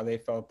 I don't know how they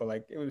felt, but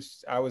like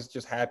I was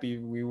just happy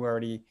we were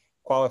already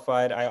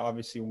qualified. I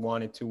obviously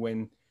wanted to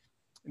win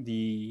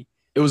the.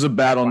 It was a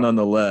battle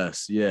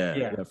nonetheless.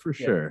 Yeah, for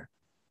sure.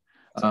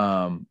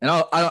 And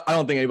I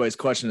don't think anybody's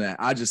questioning that.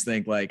 I just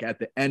think like at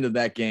the end of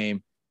that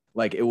game,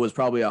 like it was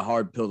probably a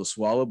hard pill to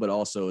swallow, but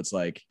also it's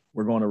like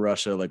we're going to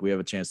Russia, like we have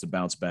a chance to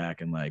bounce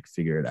back and like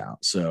figure it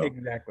out. So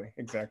exactly.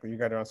 You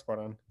got it on spot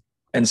on.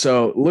 And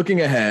so looking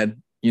ahead,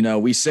 you know,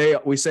 we say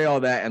all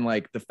that, and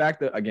like the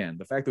fact that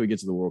we get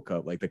to the World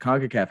Cup, like the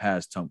CONCACAF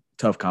has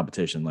tough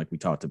competition, like we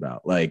talked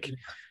about. Like,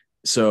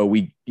 so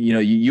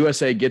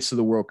USA gets to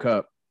the World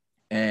Cup,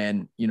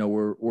 and you know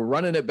we're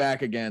running it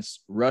back against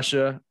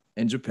Russia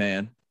and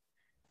Japan,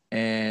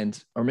 or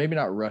maybe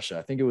not Russia.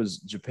 I think it was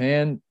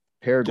Japan,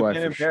 Paraguay,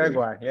 Japan and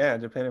Paraguay. Yeah,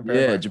 Japan and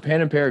Paraguay. Yeah, Japan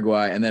and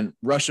Paraguay, and then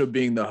Russia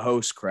being the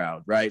host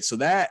crowd, right? So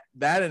that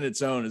in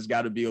its own has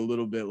got to be a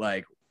little bit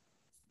like.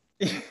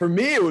 For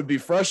me, it would be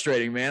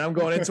frustrating, man. I'm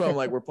going into it, I'm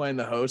like, we're playing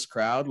the host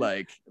crowd,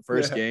 like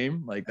first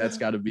game. Like that's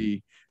got to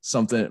be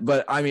something.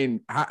 But I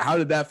mean, how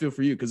did that feel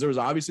for you? Because there was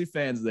obviously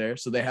fans there.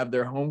 So they have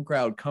their home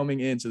crowd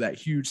coming into that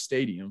huge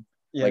stadium.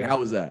 Yeah. Like, how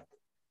was that?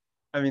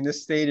 I mean,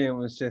 this stadium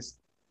was just,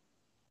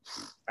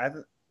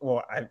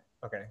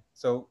 okay.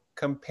 So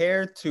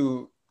compared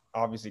to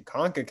obviously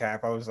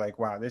CONCACAF, I was like,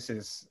 wow, this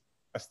is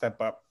a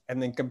step up.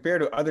 And then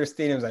compared to other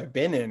stadiums I've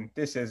been in,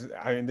 this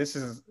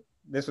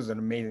was an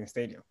amazing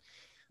stadium.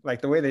 Like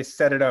the way they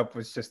set it up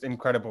was just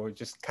incredible. It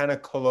just kind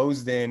of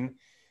closed in.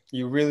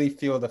 You really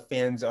feel the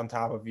fans on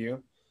top of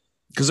you.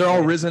 Because they're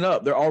all risen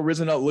up. They're all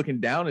risen up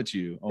looking down at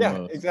you.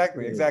 Almost. Yeah,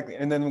 exactly.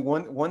 And then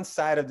one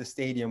side of the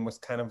stadium was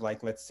kind of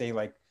like, let's say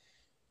like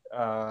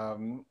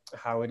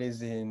how it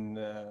is in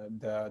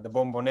the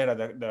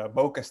Bombonera, the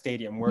Boca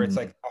Stadium, where it's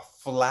like a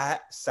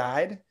flat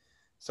side.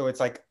 So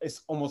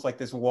it's almost like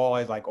this wall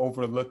is like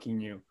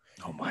overlooking you.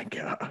 Oh my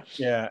gosh.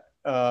 Yeah.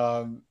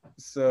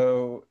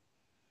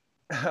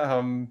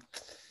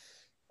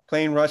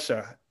 Playing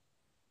Russia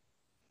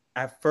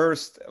at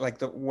first,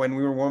 like when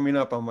we were warming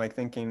up, I'm like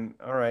thinking,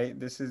 all right,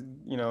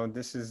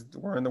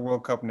 we're in the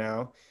World Cup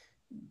now.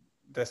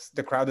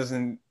 The crowd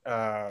doesn't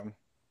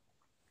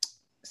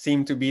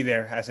seem to be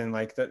there, as in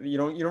like you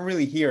don't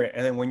really hear it.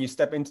 And then when you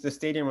step into the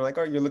stadium, we're like,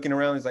 oh, you're looking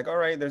around. It's like, all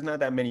right, there's not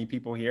that many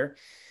people here.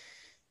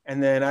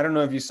 And then I don't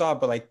know if you saw,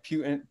 but like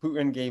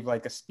Putin gave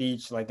like a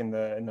speech like in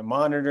the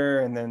monitor,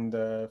 and then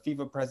the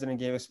FIFA president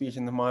gave a speech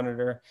in the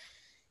monitor.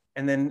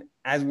 And then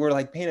as we're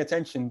like paying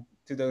attention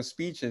to those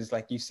speeches,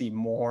 like you see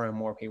more and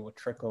more people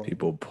trickle.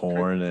 People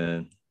pouring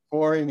in.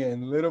 pouring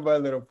in, little by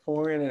little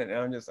pouring in, and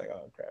I'm just like,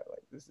 oh crap,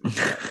 like this is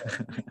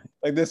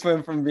like this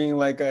went from being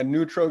like a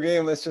neutral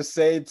game, let's just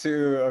say,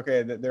 to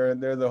okay, they're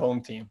the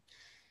home team.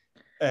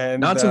 And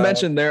Not to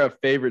mention they're a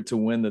favorite to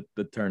win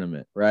the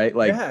tournament, right?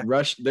 Like yeah,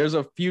 there's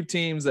a few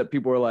teams that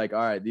people are like, all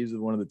right, these are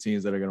one of the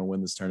teams that are going to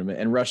win this tournament,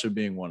 and Russia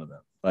being one of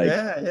them. Like,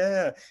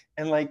 yeah.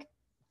 And like,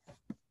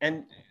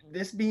 and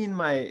this being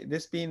my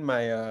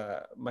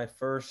my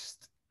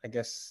first, I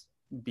guess,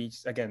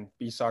 beach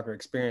soccer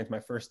experience,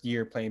 my first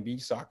year playing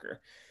beach soccer.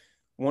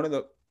 One of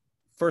the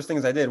first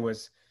things I did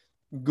was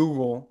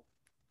Google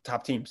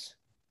top teams.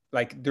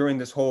 Like during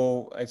this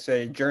whole, I'd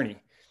say, journey,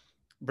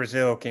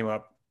 Brazil came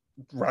up,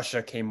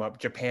 Russia came up,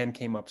 Japan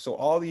came up. So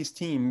all these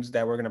teams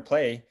that were going to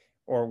play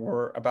or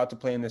were about to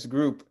play in this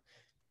group,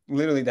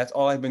 literally that's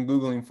all I've been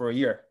Googling for a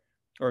year,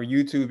 or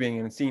YouTubing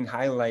and seeing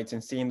highlights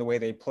and seeing the way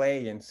they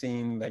play and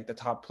seeing like the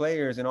top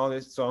players and all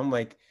this. So I'm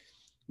like,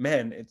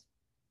 man,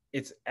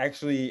 it's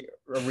actually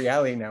a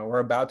reality now. We're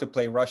about to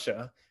play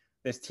Russia,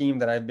 this team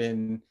that I've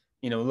been,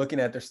 looking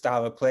at their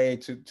style of play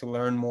to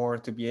learn more,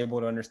 to be able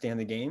to understand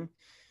the game.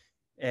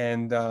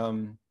 And I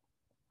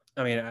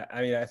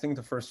think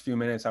the first few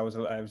minutes I was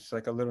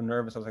like a little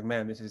nervous. I was like,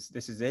 man, this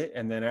is it.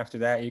 And then after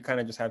that, you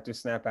kind of just have to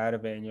snap out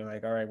of it, and you're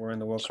like, all right, we're in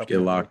the World Cup. Get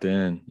locked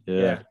in.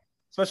 Yeah.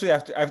 Especially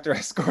after I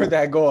scored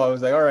that goal, I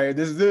was like, all right,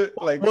 this is it.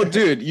 Like, well,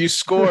 dude, you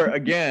score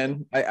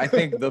again. I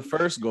think the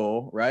first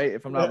goal, right?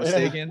 If I'm not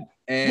mistaken.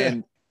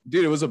 And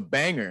dude, it was a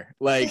banger.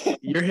 Like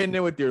you're hitting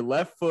it with your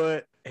left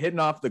foot, hitting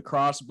off the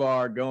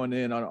crossbar, going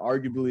in on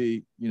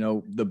arguably,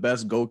 the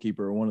best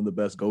goalkeeper, or one of the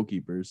best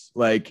goalkeepers.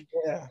 Like,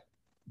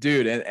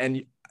 dude,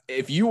 and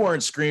if you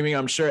weren't screaming,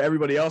 I'm sure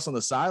everybody else on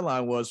the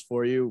sideline was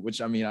for you,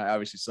 which I mean, I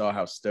obviously saw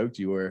how stoked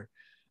you were.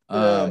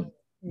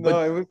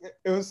 No,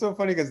 it was so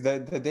funny because the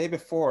day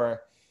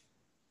before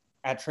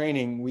at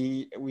training,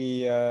 we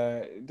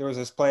there was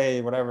this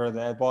play, whatever,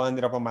 the ball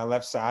ended up on my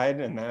left side,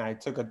 and then I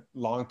took a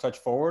long touch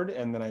forward,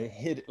 and then I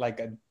hit like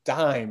a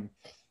dime,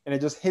 and it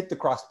just hit the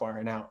crossbar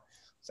and out.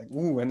 It's like,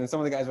 ooh, and then some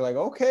of the guys were like,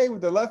 okay,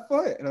 with the left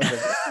foot, and I was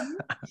like,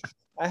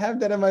 I have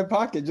that in my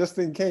pocket just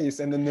in case.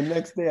 And then the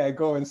next day I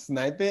go and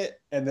snipe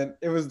it, and then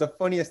it was the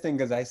funniest thing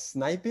because I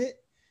snipe it.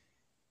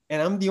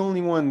 And I'm the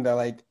only one that,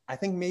 like, I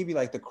think maybe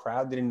like the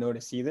crowd didn't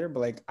notice either, but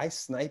like I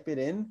snipe it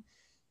in.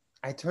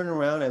 I turn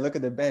around, I look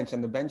at the bench,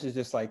 and the bench is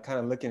just like kind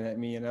of looking at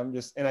me,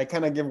 and I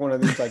kind of give one of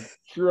these like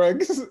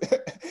shrugs,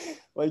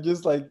 like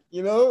just like,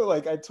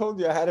 like I told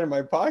you I had it in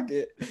my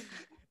pocket.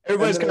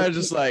 Everybody's kind of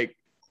just like,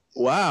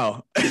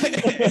 wow.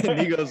 And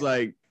he goes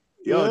like,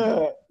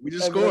 yo, we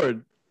just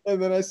scored.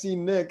 And then I see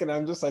Nick, and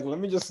I'm just like, let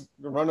me just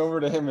run over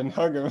to him and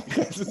hug him.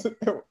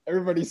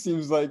 Everybody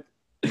seems like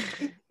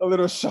a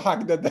little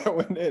shocked that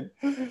went in.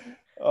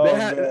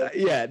 The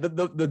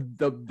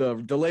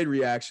delayed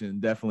reaction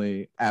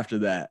definitely after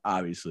that,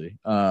 obviously.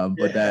 No,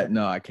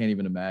 I can't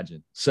even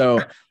imagine.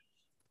 So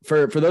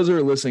for those who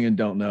are listening and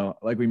don't know,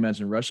 like we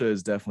mentioned, Russia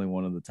is definitely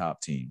one of the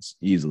top teams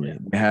easily. Yeah.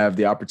 They have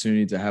the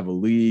opportunity to have a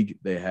league.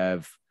 They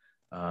have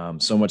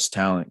so much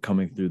talent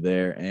coming through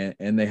there,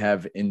 and they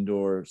have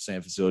indoor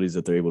sand facilities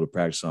that they're able to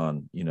practice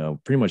on,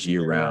 pretty much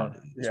year round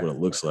is what it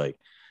looks like.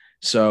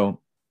 So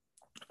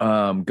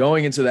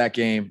going into that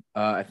game,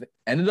 I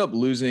ended up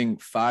losing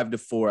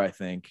 5-4, I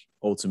think,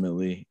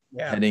 ultimately,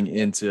 heading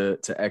into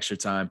extra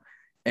time.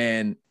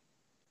 And,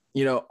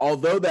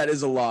 although that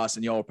is a loss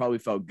and y'all probably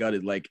felt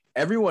gutted, like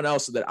everyone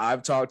else that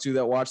I've talked to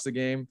that watched the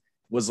game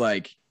was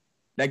like,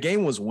 that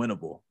game was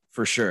winnable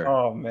for sure.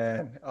 Oh,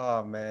 man.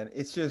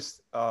 It's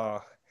just,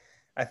 I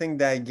think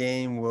that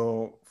game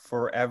will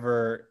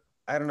forever,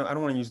 I don't know, I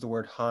don't want to use the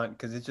word haunt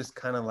because it's just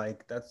kind of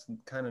like, that's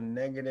kind of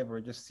negative, or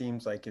it just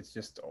seems like it's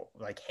just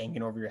like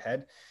hanging over your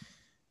head.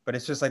 But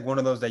it's just like one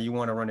of those that you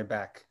want to run it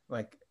back.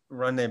 Like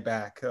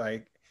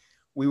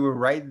we were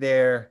right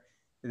there.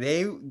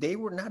 They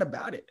were not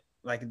about it.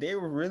 Like they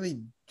were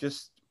really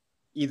just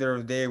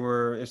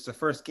it's the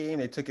first game.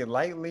 They took it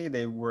lightly.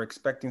 They were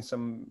expecting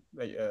some,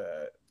 like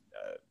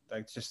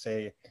just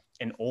say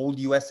an old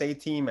USA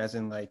team, as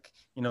in like,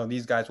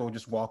 these guys will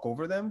just walk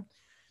over them.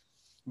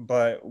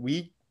 But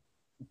we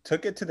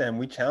took it to them.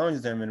 We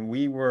challenged them, and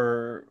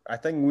I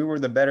think we were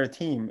the better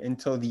team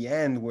until the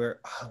end where,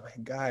 oh my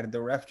God,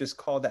 the ref just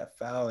called that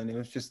foul. And it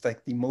was just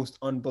like the most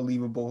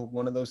unbelievable,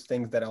 one of those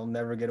things that I'll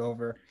never get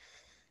over.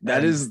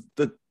 That is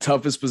the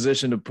toughest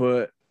position to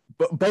put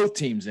both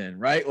teams in,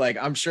 right? Like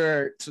I'm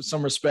sure to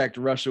some respect,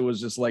 Russia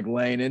was just like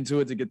laying into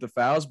it to get the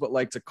fouls, but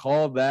like to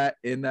call that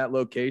in that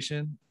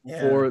location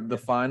for the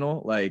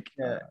final, like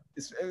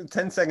it's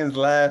 10 seconds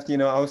left.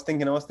 I was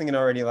thinking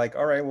already like,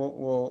 all right,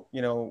 we'll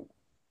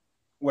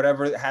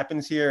whatever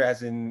happens here,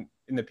 as in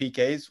the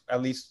PKs,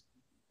 at least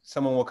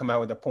someone will come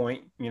out with a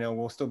point.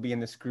 We'll still be in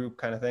this group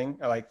kind of thing.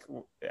 I like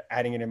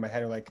adding it in my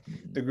head, like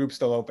the group's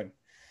still open.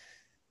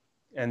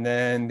 And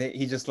then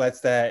he just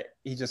calls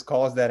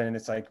that, and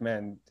it's like,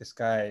 man, this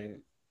guy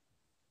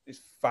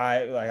is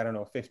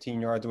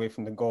 15 yards away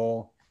from the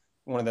goal,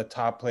 one of the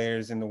top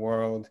players in the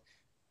world.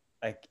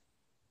 Like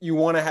you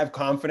want to have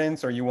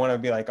confidence, or you want to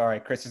be like, all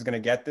right, Chris is gonna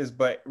get this,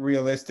 but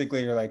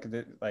realistically, you're like,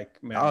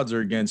 man, odds are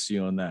against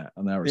you on that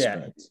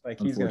respect. Yeah, like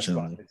he's gonna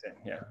slot Unfortunately, this in.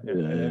 Yeah. yeah,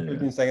 And then yeah,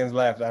 15 seconds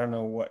left. I don't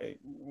know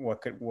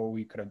what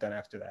we could have done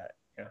after that.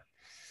 Yeah.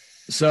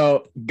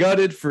 So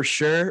gutted for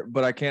sure,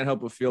 but I can't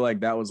help but feel like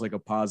that was like a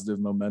positive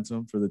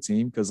momentum for the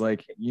team because,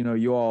 like,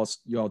 you all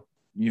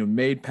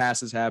made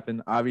passes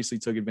happen. Obviously,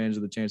 took advantage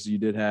of the chances you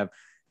did have.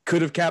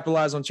 Could have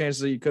capitalized on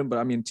chances that you couldn't, but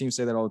I mean, teams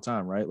say that all the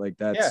time, right? Like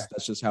that's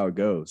just how it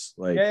goes.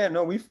 Like,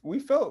 no, we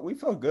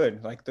felt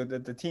good. Like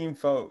the team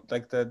felt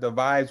like the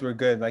vibes were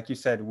good. Like you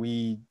said,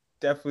 we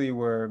definitely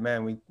were.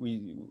 Man,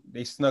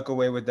 they snuck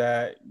away with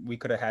that. We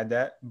could have had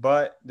that,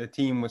 but the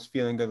team was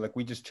feeling good. Like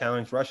we just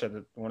challenged Russia,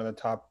 one of the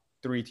top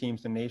 3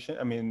 teams in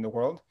the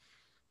world.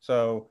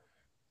 So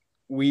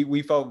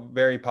we felt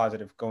very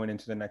positive going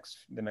into the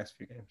next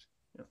few games.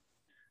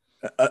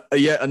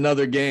 Yet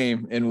another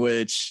game in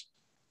which,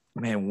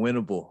 man,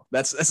 winnable.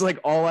 That's like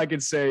all I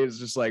could say is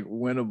just like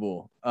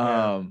winnable.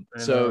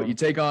 So you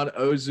take on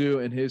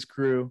Ozu and his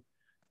crew.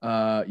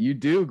 You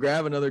do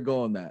grab another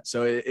goal in that.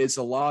 So it's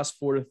a loss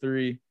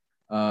 4-3.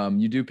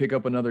 You do pick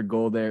up another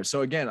goal there.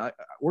 So again,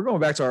 we're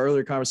going back to our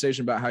earlier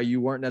conversation about how you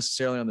weren't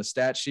necessarily on the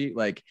stat sheet.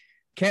 Like,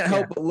 can't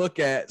help but look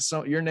at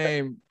your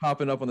name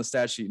popping up on the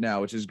stat sheet now,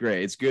 which is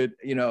great. It's good.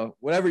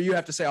 Whatever you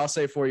have to say, I'll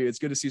say for you. It's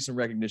good to see some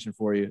recognition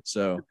for you.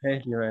 So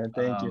thank you, man.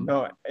 Thank you.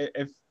 No,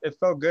 it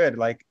felt good.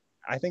 Like,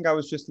 I think I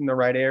was just in the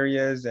right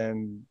areas,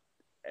 and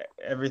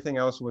everything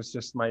else was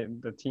just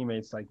the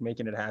teammates like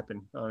making it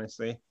happen.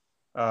 Honestly,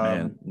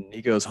 man,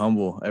 Nico's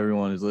humble.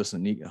 Everyone who's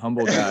listening,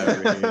 humble guy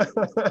over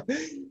here.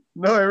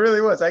 No, it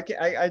really was. I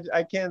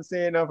can't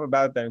say enough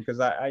about them because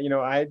I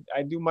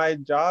do my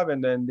job,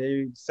 and then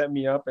they set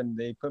me up and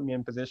they put me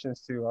in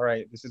positions to, all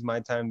right, this is my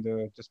time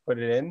to just put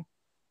it in,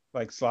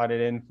 like slot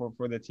it in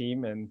for the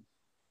team, and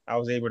I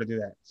was able to do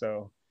that.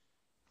 So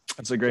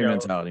that's a great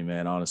mentality,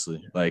 man.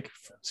 Honestly, like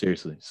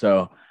seriously.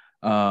 So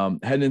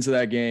heading into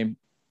that game,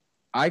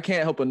 I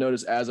can't help but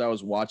notice as I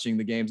was watching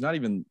the games, not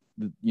even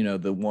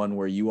the one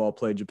where you all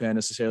played Japan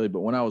necessarily, but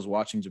when I was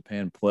watching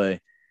Japan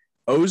play,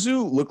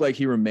 Ozu looked like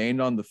he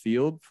remained on the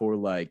field for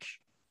like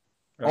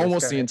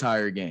almost the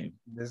entire game.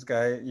 This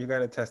guy, you got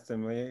to test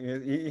him.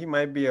 He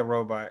might be a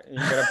robot. You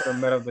got to put a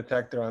metal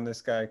detector on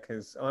this guy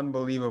because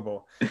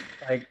unbelievable.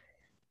 Like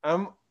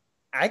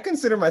I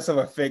consider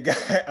myself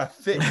a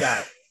fit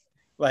guy,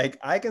 Like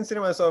I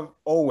consider myself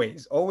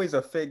always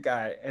a fit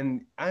guy,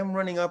 and I'm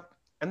running up.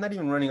 I'm not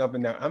even running up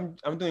and down.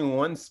 I'm doing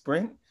one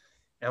sprint.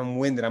 I'm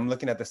winded. I'm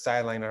looking at the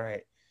sideline. All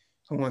right,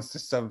 who wants to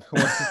sub?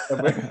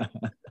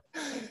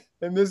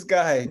 And this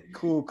guy,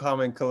 cool,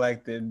 calm, and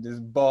collected, this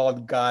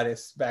bald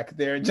goddess back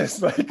there,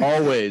 just like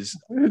always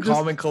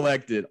calm and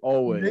collected,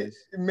 always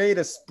made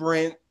a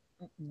sprint,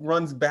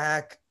 runs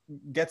back,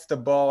 gets the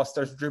ball,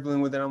 starts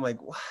dribbling with it. I'm like,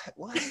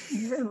 what?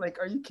 Man, like,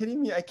 are you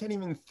kidding me? I can't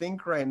even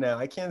think right now.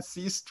 I can't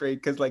see straight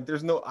because like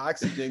there's no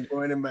oxygen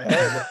going in my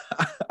head.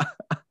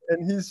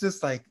 And he's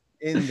just like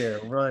in there,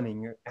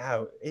 running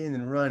out, in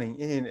and running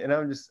in, and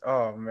I'm just,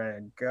 oh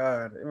man,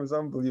 God, it was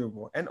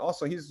unbelievable. And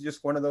also, he's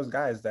just one of those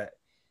guys that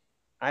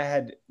I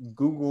had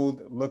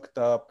Googled, looked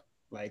up,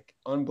 like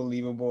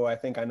unbelievable. I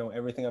think I know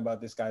everything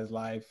about this guy's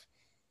life,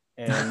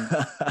 and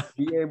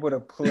be able to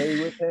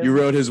play with him. You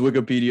wrote his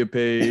Wikipedia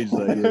page.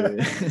 Like,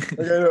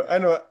 I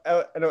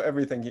know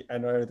everything. I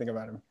know everything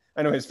about him.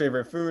 I know his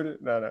favorite food.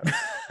 No.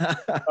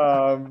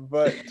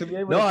 But to be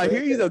able. No, I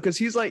hear you though, because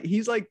he's like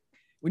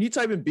when you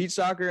type in beach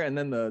soccer and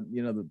then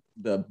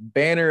the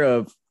banner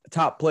of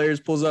top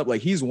players pulls up,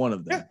 like he's one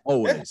of them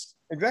always.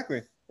 Yeah,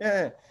 exactly.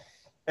 Yeah.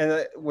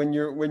 And when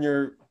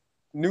you're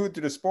new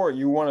to the sport,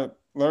 you want to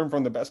learn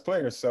from the best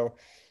players. So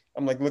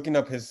I'm like looking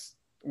up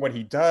what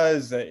he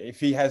does.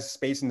 If he has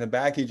space in the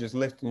back, he just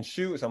lift and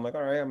shoot. So I'm like,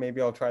 all right,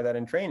 maybe I'll try that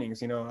in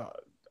trainings,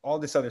 all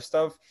this other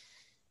stuff.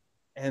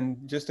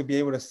 And just to be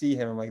able to see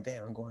him, I'm like,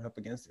 damn, I'm going up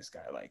against this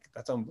guy. Like,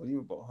 that's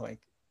unbelievable. Like,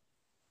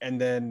 and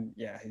then,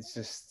 yeah, it's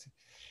just,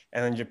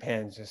 and then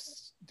Japan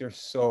they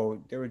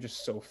were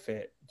just so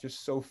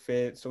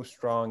fit, so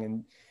strong.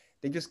 And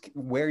they just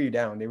wear you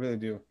down. They really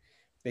do.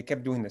 They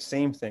kept doing the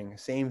same thing.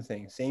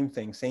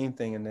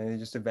 And then they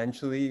just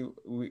eventually,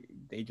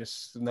 they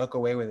just snuck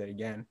away with it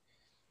again.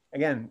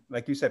 Again,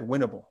 like you said,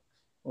 winnable.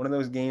 One of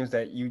those games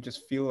that you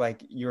just feel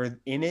like you're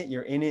in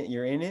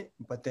it.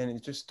 But then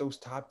it's just those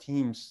top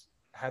teams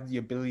have the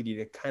ability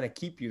to kind of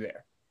keep you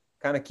there,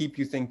 kind of keep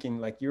you thinking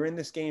like you're in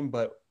this game,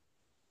 but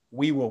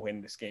we will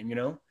win this game,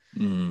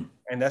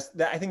 And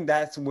I think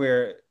that's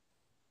where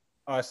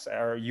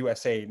our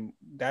USA,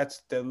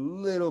 that's the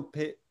little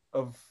bit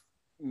of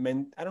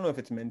I don't know if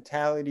it's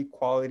mentality,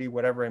 quality,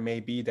 whatever it may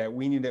be, that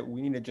we need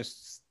to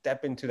just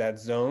step into that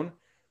zone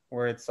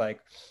where it's like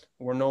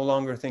we're no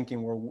longer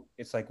thinking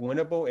it's like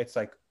winnable. It's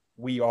like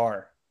we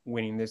are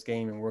winning this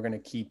game, and we're going to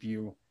keep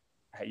you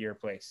at your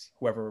place,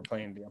 whoever we're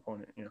playing, the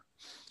opponent.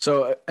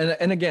 So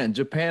and again,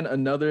 Japan,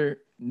 another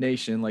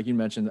nation, like you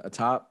mentioned, a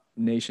top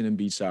nation in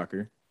beach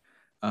soccer,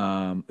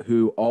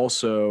 who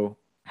also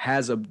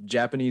has a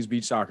Japanese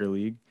beach soccer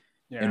league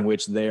in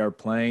which they are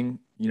playing,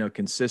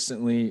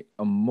 consistently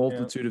a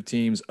multitude of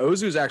teams.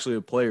 Ozu's actually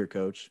a player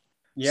coach.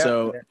 Yeah.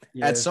 So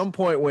at some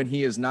point when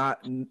he is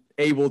not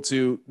able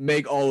to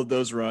make all of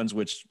those runs,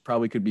 which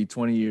probably could be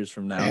 20 years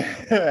from now,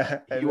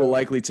 he will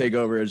likely take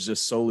over as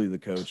just solely the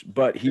coach.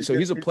 But he's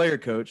a player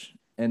coach.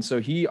 And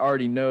so he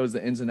already knows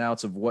the ins and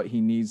outs of what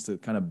he needs to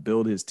kind of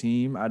build his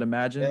team, I'd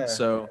imagine. Yeah.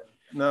 So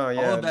no,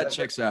 yeah, all of that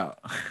checks out.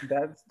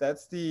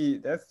 That's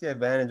the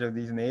advantage of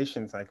these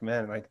nations. Like,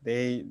 man, like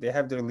they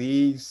have their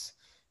leagues,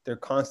 they're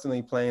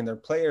constantly playing, their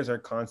players are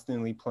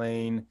constantly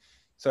playing.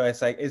 So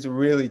it's like it's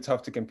really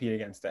tough to compete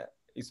against that,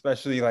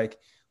 especially like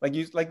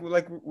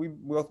we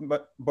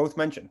both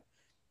mentioned.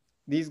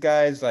 These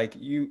guys, like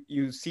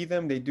you see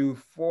them, they do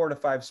 4 to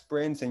 5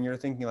 sprints, and you're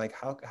thinking like,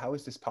 how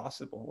is this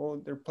possible?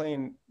 Well, they're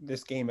playing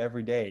this game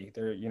every day.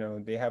 They're,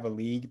 they have a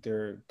league,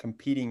 they're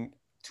competing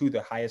to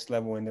the highest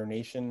level in their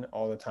nation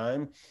all the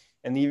time.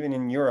 And even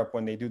in Europe,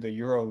 when they do the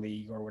Euro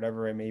League or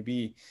whatever it may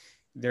be,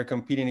 they're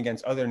competing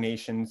against other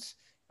nations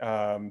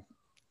at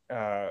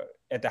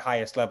the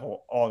highest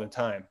level all the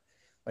time.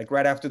 Like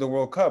right after the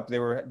World Cup, they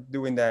were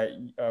doing that,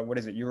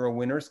 Euro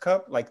Winners'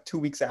 Cup, like 2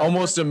 weeks after.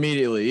 Almost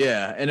immediately,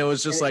 yeah. And it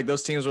was just like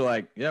those teams were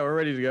like, yeah, we're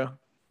ready to go.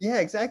 Yeah,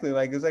 exactly.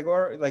 Like it's like,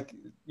 or like,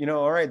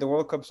 all right, the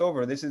World Cup's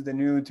over. This is the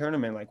new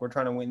tournament. Like we're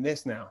trying to win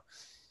this now.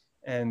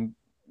 And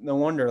no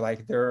wonder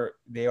like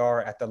they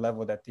are at the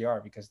level that they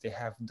are, because they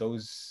have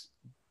those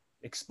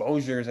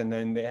exposures, and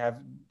then they have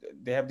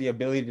the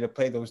ability to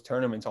play those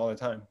tournaments all the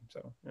time.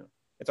 So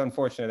it's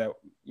unfortunate that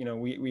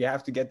we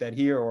have to get that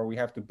here, or we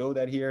have to build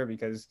that here,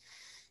 because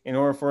in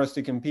order for us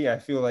to compete, I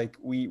feel like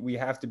we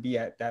have to be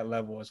at that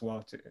level as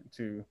well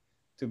to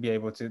be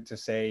able to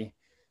say,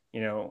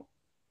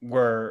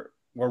 we're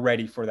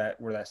ready for that.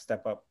 We're that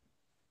step up.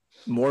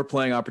 More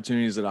playing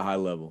opportunities at a high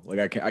level.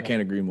 Like I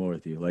can't agree more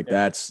with you. Like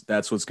that's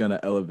what's going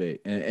to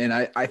elevate. And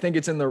I think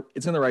it's in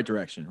the right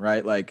direction,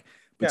 right? Like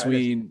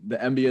between the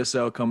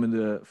NBSL coming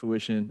to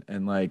fruition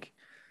and like,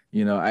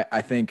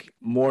 I think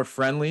more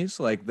friendlies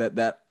like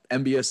that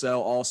NBSL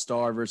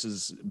All-Star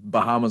versus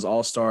Bahamas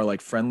All-Star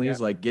like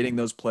friendlies, like getting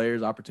those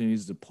players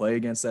opportunities to play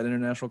against that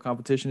international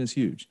competition is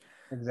huge.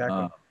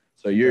 Exactly.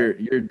 So you're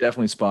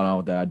definitely spot on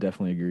with that. I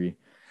definitely agree.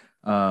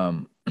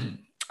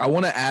 I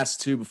want to ask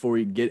too, before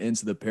we get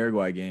into the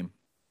Paraguay game,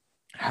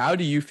 how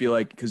do you feel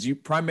like, because you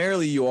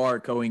are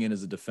going in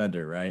as a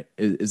defender, right?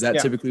 Is that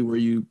typically where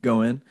you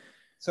go in?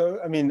 So,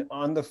 I mean,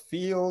 on the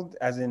field,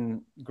 as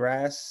in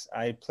grass,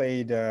 I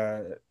played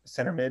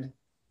center mid,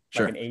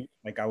 like an 8,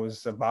 like I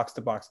was a box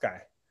to box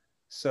guy.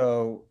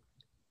 So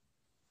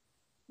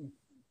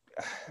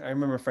I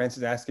remember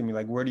Francis asking me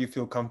like, where do you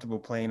feel comfortable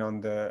playing on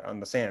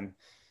the sand?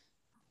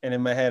 And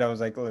in my head, I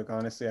was like, look,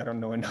 honestly, I don't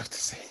know enough to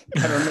say.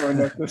 I don't know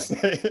enough to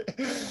say.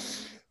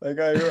 Like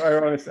I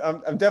honestly,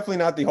 I'm definitely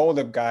not the hold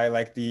up guy,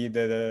 like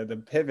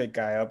the pivot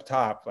guy up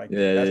top. Like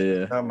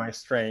that's not my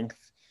strength.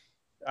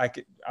 I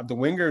could the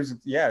wingers,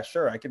 yeah,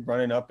 sure, I could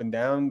run it up and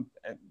down,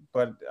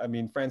 but I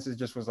mean, Francis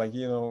just was like,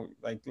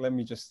 like let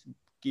me just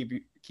keep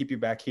you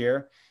back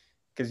here,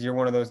 because you're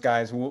one of those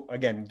guys who,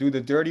 again, do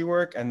the dirty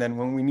work, and then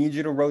when we need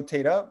you to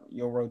rotate up,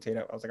 you'll rotate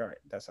up. I was like, all right,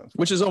 that sounds fun.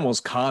 Which is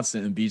almost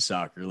constant in beach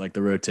soccer, like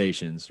the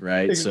rotations,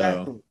 right?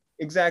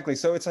 Exactly.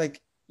 So it's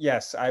like,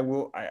 yes,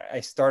 I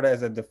start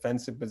as a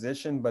defensive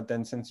position, but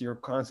then since you're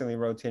constantly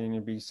rotating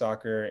in beach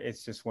soccer,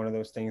 it's just one of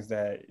those things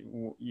that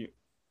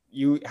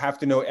you have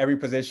to know every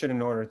position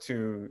in order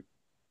to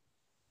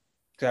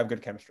have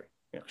good chemistry.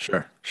 Yeah.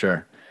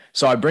 Sure.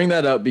 So I bring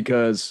that up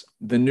because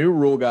the new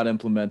rule got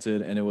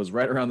implemented, and it was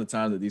right around the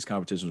time that these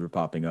competitions were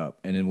popping up,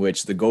 and in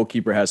which the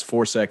goalkeeper has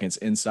 4 seconds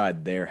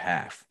inside their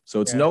half.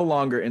 So it's no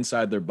longer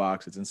inside their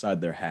box, it's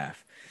inside their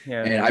half.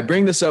 And I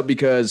bring this up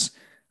because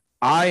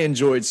I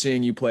enjoyed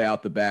seeing you play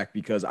out the back,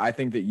 because I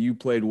think that you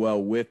played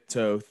well with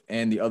Toth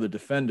and the other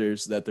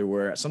defenders that there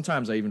were.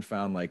 Sometimes I even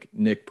found like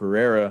Nick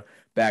Pereira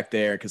back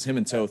there, because him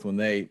and Toth, when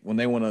they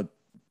want to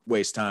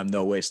waste time,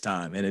 they'll waste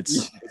time, and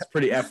it's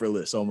pretty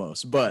effortless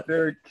almost. But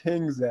they're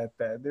kings at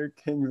that.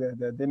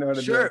 They know how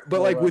to do it.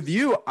 But like with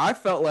you, I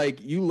felt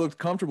like you looked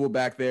comfortable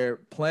back there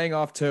playing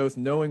off Toth,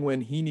 knowing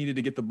when he needed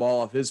to get the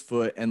ball off his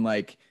foot, and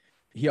like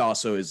he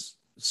also is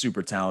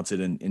super talented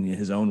in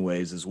his own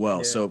ways as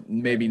well. So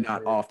maybe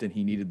not often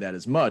he needed that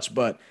as much,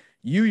 but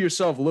you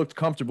yourself looked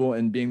comfortable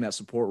in being that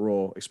support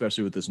role,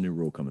 especially with this new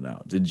rule coming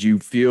out. Did you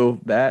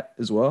feel that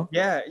as well?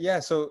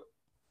 Yeah. So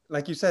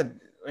like you said,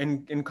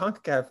 in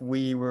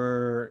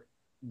CONCACAF,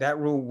 that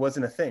rule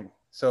wasn't a thing.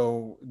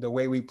 So the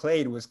way we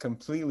played was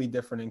completely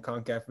different in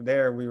CONCACAF.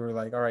 There, we were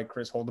like, all right,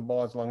 Chris, hold the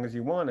ball as long as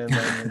you want. And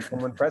then when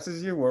someone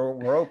presses you,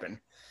 we're open.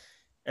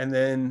 And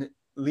then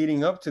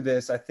leading up to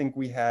this, I think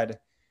we had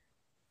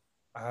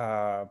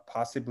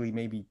possibly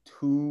maybe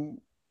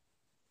 2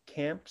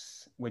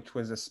 camps, which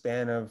was a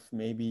span of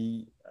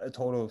maybe a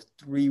total of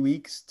 3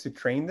 weeks to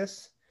train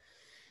this.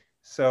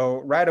 So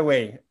right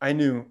away, I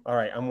knew, all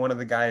right, I'm one of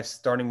the guys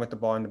starting with the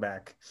ball in the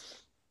back.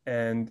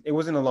 And it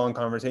wasn't a long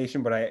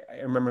conversation, but I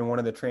remember in one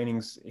of the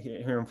trainings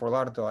here in Fort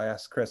Lauderdale, I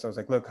asked Chris, I was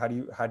like, look, when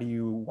do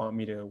you want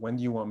me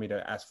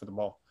to ask for the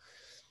ball?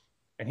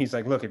 And he's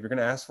like, look, if you're going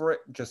to ask for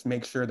it, just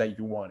make sure that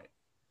you want it.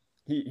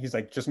 he's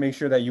like, just make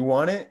sure that you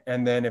want it.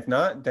 And then if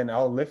not, then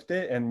I'll lift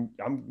it. And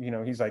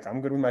he's like, I'm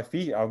good with my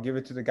feet. I'll give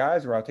it to the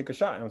guys or I'll take a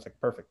shot. And I was like,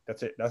 perfect.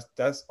 That's it.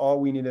 That's all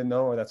we need to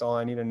know. Or that's all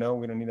I need to know.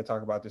 We don't need to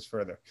talk about this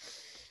further.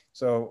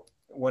 So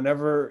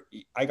whenever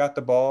I got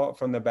the ball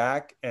from the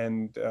back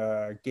and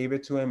gave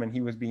it to him and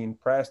he was being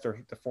pressed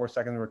or the 4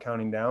 seconds were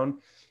counting down,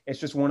 it's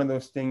just one of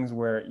those things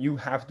where you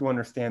have to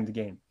understand the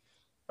game.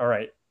 All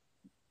right.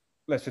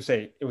 Let's just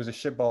say it was a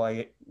shit ball.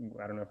 I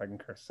don't know if I can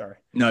curse. Sorry.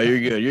 No, you're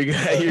good. You're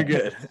good. You're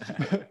good.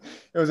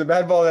 It was a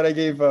bad ball that I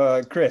gave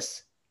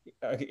Chris.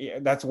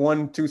 That's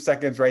 1-2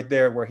 seconds right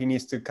there where he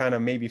needs to kind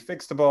of maybe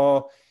fix the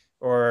ball,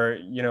 or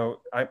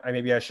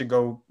maybe I should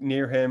go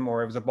near him,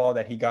 or it was a ball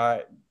that he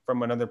got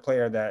from another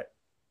player that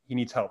he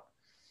needs help.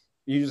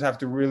 You just have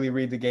to really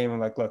read the game and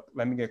like, look,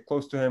 let me get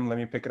close to him. Let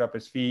me pick it up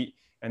his feet,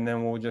 and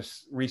then we'll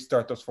just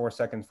restart those 4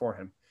 seconds for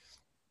him.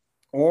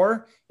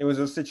 Or it was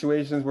those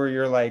situations where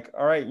you're like,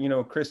 all right,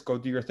 Chris, go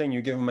do your thing.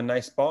 You give him a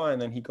nice ball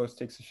and then he goes,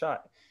 takes a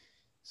shot.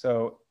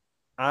 So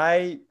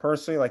I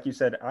personally, like you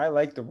said, I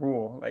like the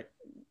rule. Like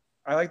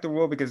I like the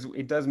rule because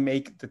it does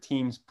make the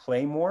teams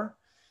play more.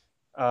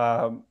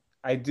 I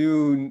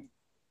don't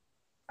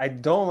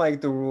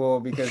like the rule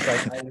because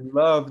like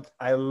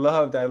I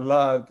loved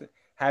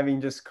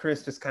having just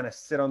Chris just kind of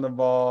sit on the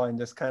ball and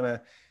just kind of,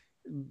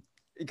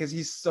 because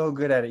he's so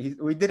good at it.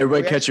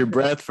 Everybody catch your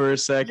breath for a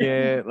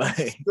second.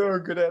 Like so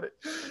good at it.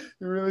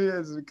 He really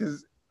is.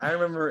 Because I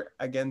remember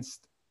I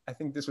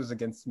think this was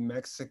against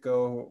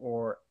Mexico,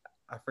 or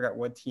I forgot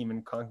what team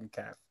in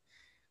CONCACAF,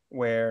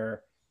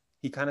 where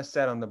he kind of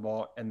sat on the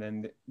ball and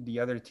then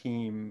the other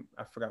team,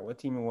 I forgot what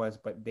team it was,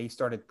 but they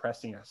started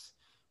pressing us.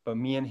 But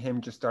me and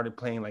him just started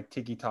playing like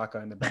tiki-taka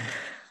in the back.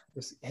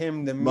 Just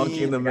him, the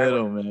monkey in the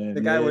middle, man.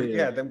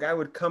 The guy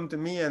would come to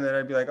me, and then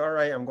I'd be like, all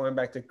right, I'm going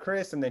back to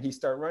Chris, and then he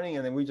start running,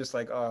 and then we just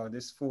like, oh,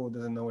 this fool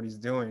doesn't know what he's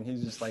doing.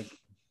 He's just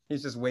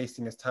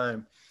wasting his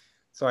time.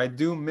 So I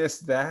do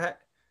miss that,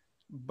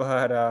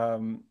 but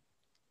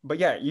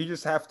yeah, you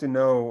just have to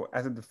know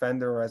as a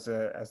defender or as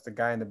the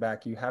guy in the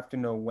back, you have to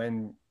know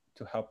when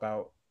to help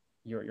out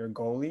your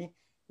goalie,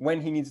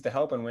 when he needs the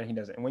help and when he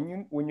doesn't.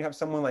 And when you have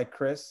someone like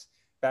Chris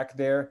back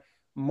there,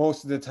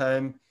 most of the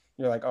time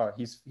you're like, oh,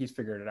 he's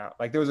figured it out.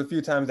 Like there was a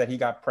few times that he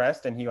got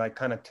pressed and he like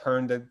kind of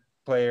turned the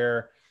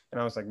player,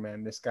 and I was like,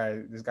 man, this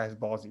guy's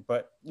ballsy.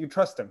 But you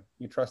trust him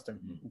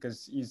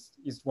because he's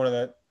one of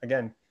the,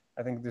 again,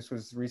 I think this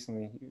was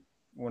recently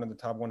one of the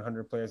top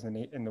 100 players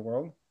in the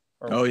world.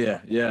 Oh yeah.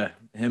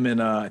 Him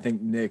and I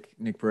think Nick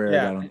Pereira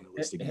got on the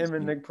list. Him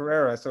and Nick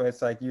Pereira. So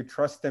it's like you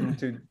trust them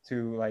to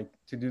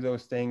do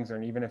those things,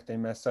 and even if they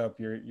mess up,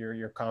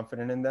 you're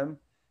confident in them.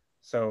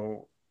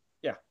 So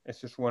yeah,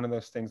 it's just one of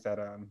those things that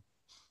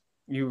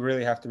you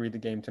really have to read the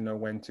game to know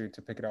when to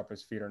pick it up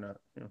his feet or not.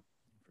 Yeah.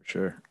 For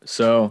sure.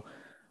 So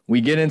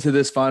we get into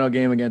this final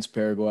game against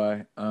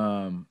Paraguay.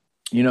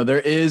 There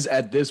is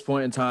at this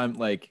point in time,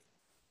 like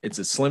it's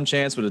a slim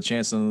chance, but a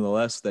chance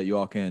nonetheless that you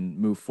all can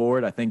move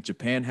forward. I think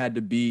Japan had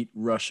to beat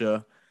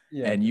Russia,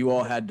 and you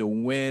all had to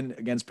win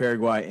against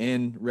Paraguay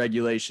in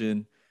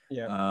regulation.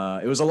 Yeah.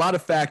 It was a lot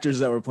of factors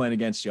that were playing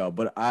against y'all,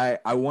 but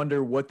I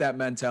wonder what that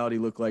mentality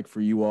looked like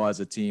for you all as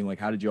a team. Like,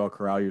 how did you all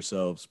corral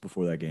yourselves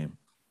before that game?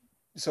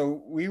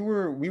 So we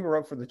were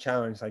up for the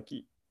challenge. Like,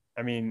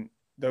 I mean,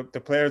 the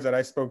players that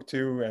I spoke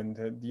to and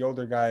the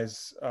older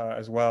guys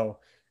as well,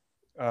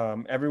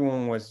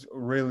 everyone was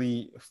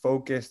really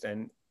focused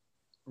and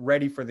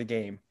ready for the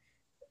game.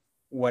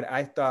 What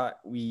I thought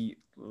we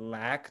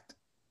lacked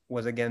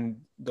was, again,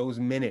 those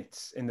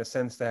minutes, in the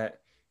sense that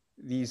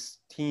these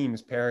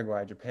teams,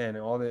 Paraguay, Japan,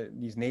 and all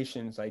these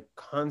nations, like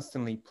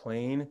constantly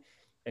playing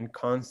and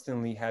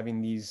constantly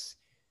having these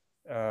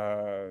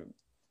high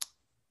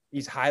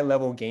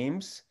level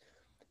games.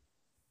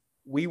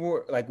 We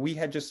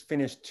had just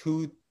finished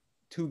two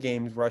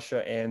games,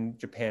 Russia and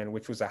Japan,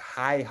 which was a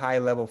high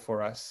level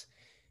for us.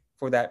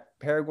 For that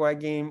Paraguay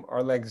game,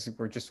 our legs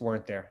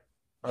weren't there.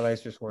 Our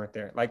legs just weren't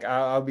there. Like,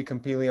 I'll be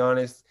completely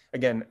honest.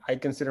 Again, I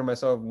consider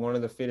myself one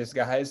of the fittest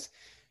guys,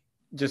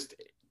 just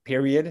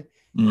period.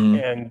 Mm-hmm.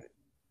 And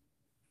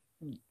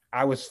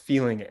I was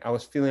feeling it.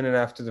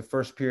 After the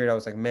first period. I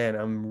was like, man,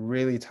 I'm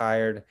really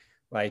tired.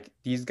 Like,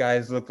 these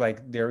guys look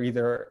like they're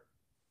either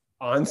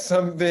on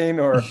something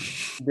or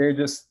they're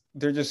just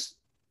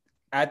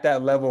at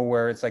that level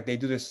where it's like they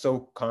do this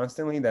so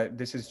constantly that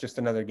this is just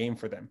another game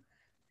for them.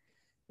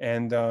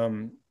 And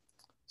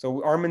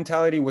so our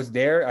mentality was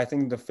there. I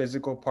think the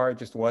physical part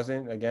just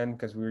wasn't, again,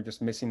 because we were just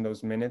missing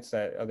those minutes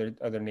that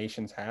other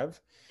nations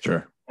have.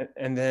 Sure.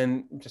 And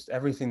then just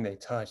everything they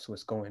touched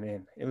was going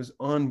in. It was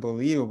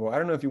unbelievable. I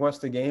don't know if you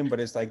watched the game,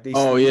 but it's like they.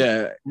 Oh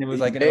yeah. And it was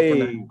like an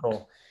open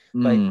goal.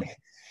 Like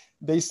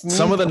they sneezed.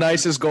 Some of the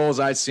nicest goals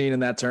I've seen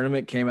in that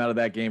tournament came out of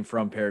that game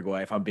from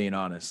Paraguay. If I'm being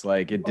honest,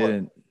 like it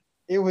didn't.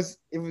 It was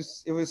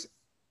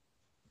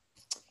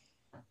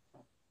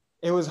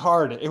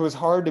hard. It was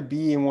hard to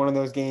be in one of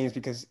those games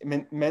because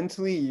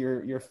mentally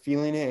you're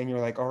feeling it and you're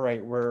like, all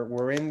right,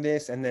 we're in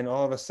this, and then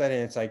all of a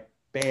sudden it's like,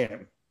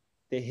 bam,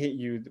 they hit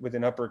you with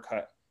an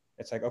uppercut,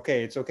 It's like,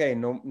 okay, it's okay.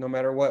 No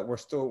matter what, we're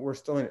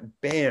still in it.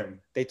 Bam,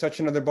 they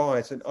touch another ball.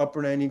 It's an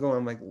upper 90 goal.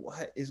 I'm like,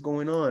 what is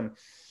going on?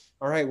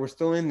 All right, we're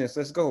still in this.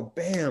 Let's go.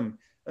 Bam,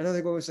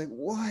 another goal. It's like,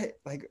 what?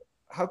 Like,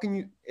 how can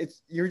you?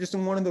 You're just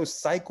in one of those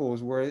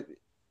cycles where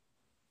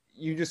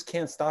you just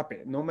can't stop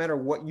it. No matter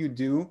what you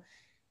do,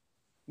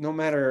 no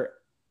matter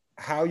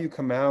how you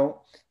come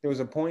out. There was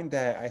a point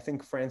that I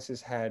think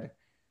Francis had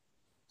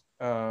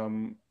a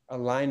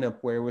lineup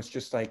where it was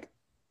just like,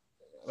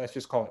 let's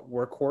just call it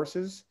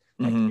workhorses.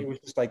 Like it was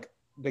just like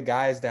the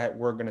guys that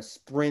were gonna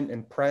sprint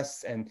and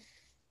press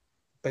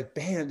but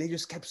bam, they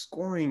just kept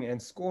scoring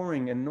and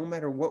scoring, and no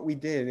matter what we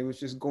did, it was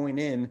just going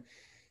in.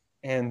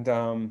 And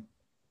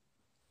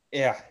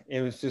yeah,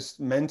 it was just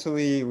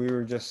mentally, we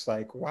were just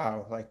like,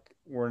 wow, like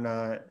we're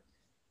not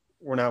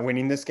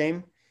winning this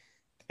game.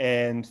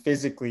 And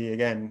physically,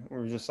 again, we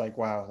were just like,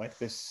 wow, like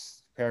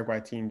this Paraguay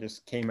team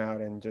just came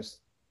out and just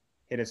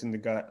hit us in the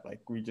gut.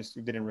 Like we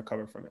didn't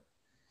recover from it.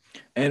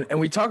 And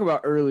we talk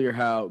about earlier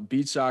how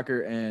beach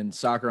soccer and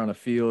soccer on a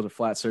field, a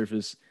flat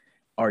surface,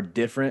 are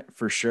different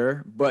for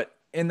sure. But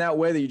in that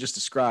way that you just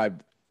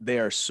described, they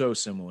are so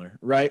similar,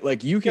 right?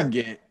 Like you can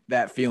get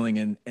that feeling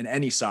in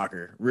any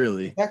soccer,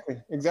 really.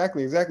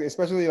 Exactly.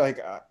 Especially like,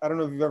 I don't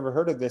know if you've ever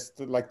heard of this,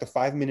 like the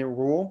 5-minute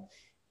rule,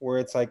 where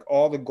it's like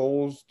all the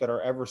goals that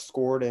are ever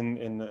scored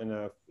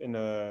in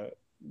a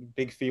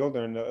big field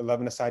or in an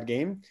 11-a-side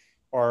game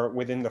are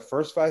within the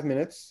first 5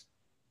 minutes,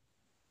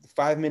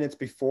 5 minutes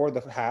before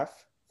the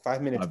half,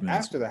 5 minutes,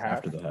 after the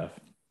half,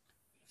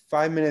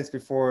 5 minutes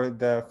before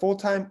the full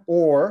time,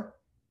 or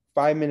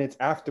 5 minutes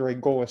after a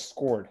goal is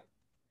scored.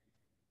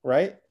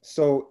 Right?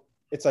 So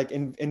it's like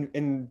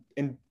in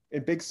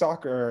big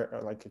soccer,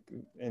 or like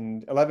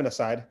in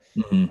 11-a-side,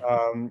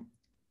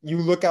 you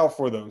look out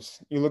for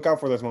those. You look out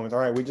for those moments. All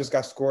right, we just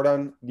got scored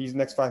on. These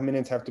next 5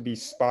 minutes have to be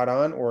spot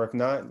on, or if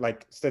not,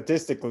 like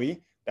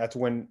statistically, that's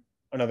when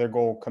another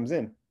goal comes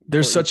in.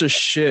 There's such a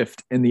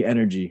shift in the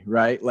energy,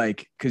 right?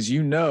 Like, because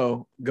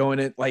going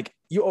in, like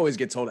you always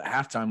get told at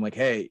halftime, like,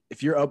 hey,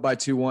 if you're up by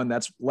 2-1,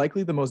 that's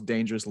likely the most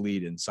dangerous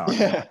lead in soccer.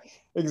 Yeah,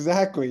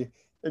 exactly.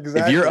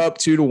 If you're up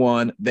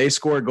 2-1, they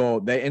score a goal,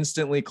 they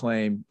instantly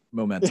claim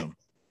momentum.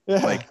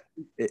 Exactly.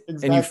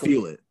 And you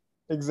feel it.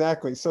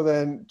 Exactly. So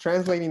then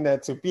translating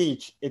that to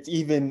beach, it's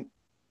even,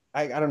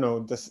 I don't know,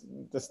 the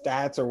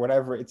stats or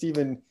whatever, it's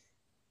even,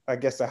 I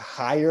guess, a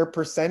higher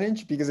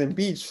percentage, because in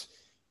beach,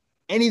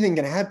 anything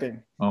can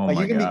happen. Oh like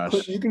my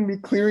gosh. You can be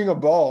clearing a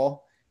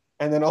ball,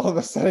 and then all of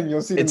a sudden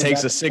you'll see it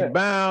takes a sick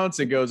bounce.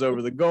 It goes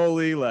over the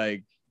goalie.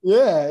 Like,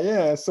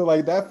 yeah. So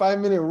like that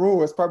 5-minute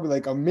rule is probably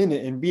like a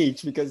minute in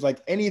beach, because like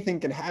anything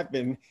can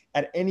happen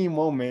at any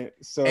moment.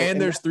 So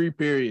and there's 3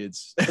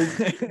 periods.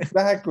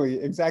 Exactly.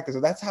 So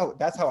that's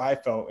how I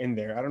felt in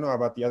there. I don't know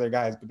about the other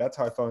guys, but that's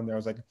how I felt in there. I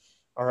was like,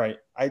 all right.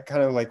 I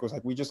kind of like was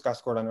like, we just got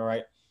scored on. All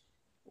right,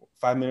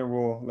 5-minute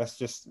rule. Let's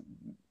just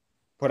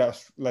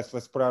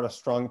let's put out a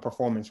strong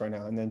performance right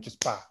now. And then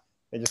just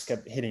they just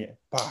kept hitting it.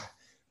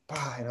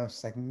 And I was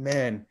just like,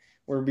 man,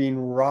 we're being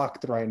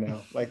rocked right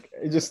now. Like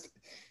it just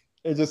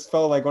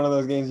felt like one of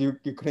those games you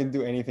couldn't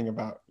do anything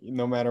about.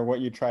 No matter what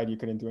you tried, you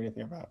couldn't do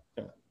anything about.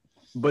 Yeah.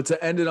 But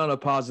to end it on a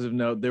positive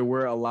note, there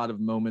were a lot of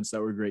moments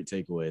that were great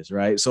takeaways,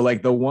 right? So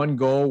like the one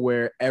goal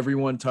where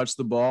everyone touched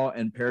the ball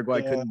and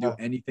Paraguay couldn't do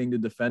anything to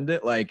defend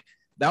it, like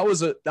that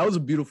was a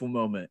beautiful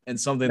moment, and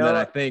something that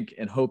I think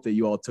and hope that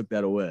you all took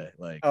that away.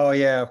 Like, oh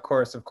yeah, of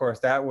course.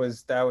 That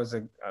was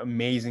an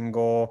amazing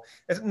goal.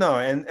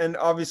 And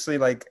obviously,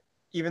 like,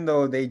 even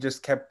though they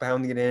just kept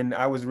pounding it in,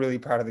 I was really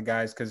proud of the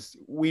guys, because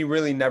we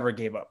really never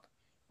gave up.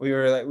 We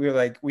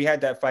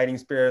had that fighting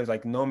spirit. It was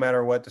like, no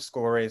matter what the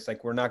score is,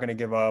 like, we're not going to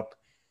give up.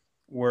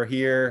 We're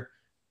here,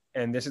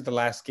 and this is the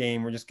last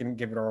game. We're just going to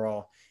give it our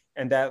all.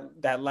 And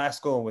that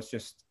last goal was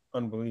just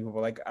unbelievable.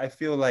 Like, I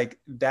feel like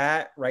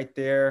that right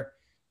there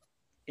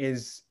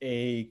is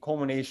a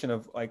culmination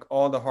of like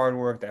all the hard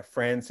work that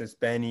Francis,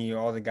 Benny,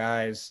 all the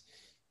guys,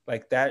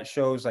 like that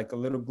shows like a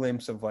little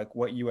glimpse of like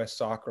what U.S.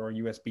 soccer or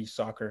U.S. beach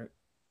soccer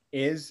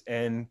is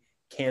and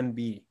can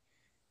be.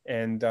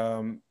 And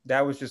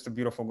that was just a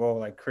beautiful goal.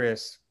 Like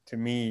Chris to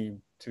me,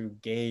 to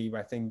Gabe,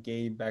 I think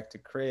Gabe back to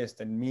Chris,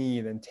 then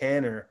me, then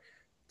Tanner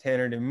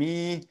to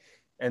me,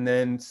 and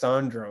then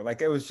Sandro.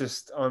 Like it was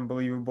just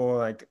unbelievable.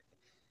 Like,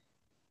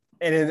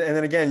 and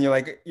then again,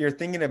 you're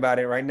thinking about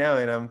it right now,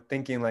 and I'm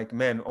thinking like,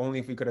 man, only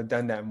if we could have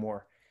done that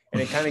more.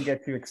 And it kind of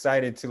gets you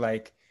excited to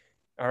like,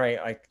 all right,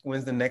 like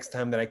when's the next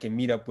time that I can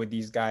meet up with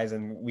these guys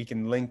and we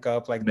can link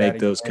up like make that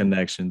those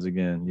connections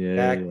again.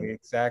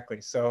 Exactly.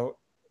 So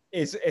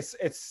it's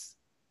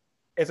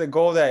a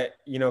goal that,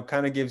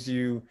 kind of gives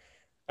you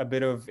a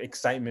bit of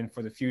excitement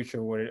for the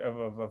future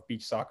of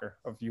beach soccer,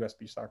 of U.S.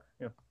 beach soccer.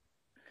 Yeah.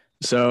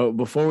 So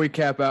before we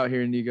cap out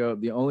here, Nico,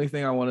 the only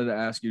thing I wanted to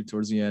ask you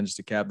towards the end, just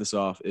to cap this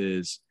off,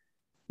 is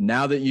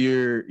now that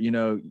your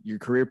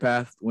career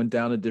path went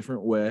down a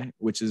different way,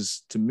 which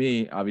is, to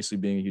me, obviously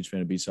being a huge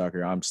fan of beach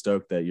soccer, I'm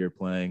stoked that you're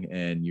playing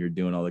and you're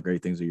doing all the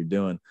great things that you're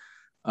doing.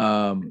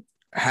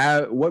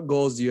 What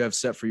goals do you have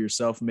set for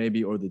yourself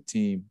maybe, or the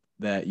team,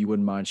 that you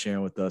wouldn't mind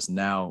sharing with us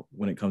now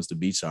when it comes to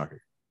beach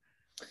soccer?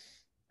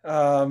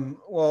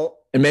 Well,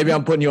 And maybe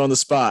I'm putting you on the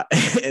spot,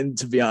 and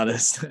to be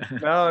honest.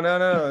 no.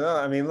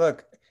 I mean,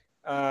 look,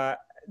 uh,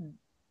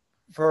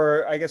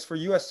 I guess for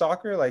U.S.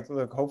 soccer, like,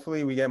 look,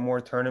 hopefully we get more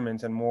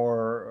tournaments and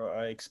more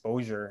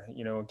exposure.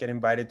 You know, get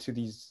invited to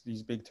these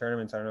big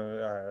tournaments. I don't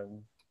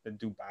know, the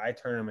Dubai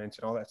tournaments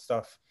and all that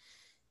stuff,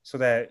 so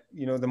that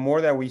the more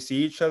that we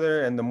see each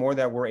other and the more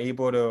that we're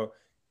able to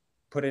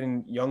put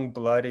in young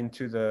blood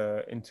into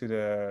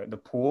the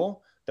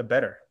pool, the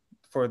better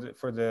for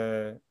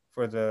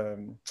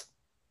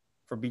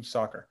beach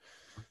soccer.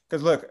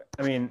 Because look,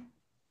 I mean,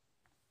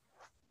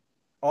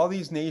 all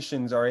these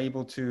nations are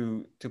able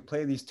to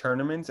play these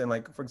tournaments, and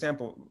like, for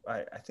example,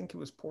 I think it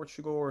was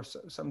Portugal or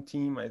some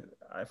team,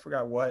 I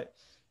forgot what,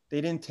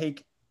 they didn't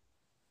take,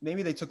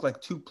 maybe they took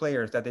like two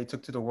players that they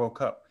took to the World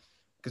Cup,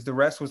 because the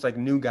rest was like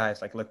new guys,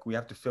 like, look, we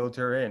have to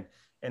filter in,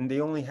 and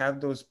they only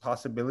have those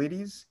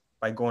possibilities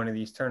by going to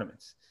these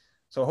tournaments.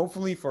 So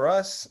hopefully for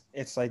us,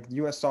 it's like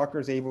US soccer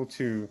is able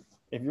to,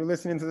 if you're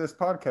listening to this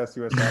podcast,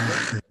 US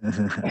soccer,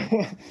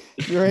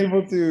 you're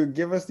able to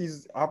give us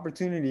these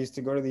opportunities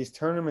to go to these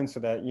tournaments, so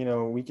that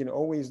we can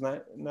always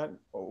not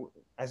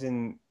as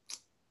in,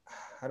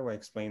 how do I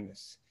explain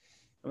this?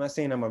 I'm not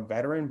saying I'm a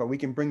veteran, but we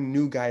can bring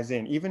new guys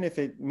in, even if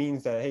it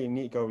means that, hey,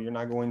 Nico, you're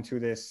not going to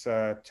this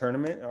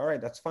tournament. All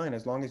right, that's fine,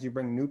 as long as you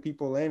bring new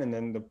people in, and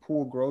then the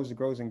pool grows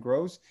and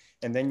grows,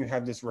 and then you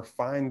have this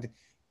refined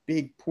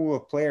big pool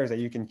of players that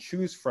you can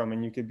choose from,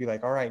 and you could be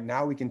like, all right,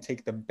 now we can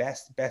take the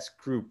best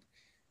group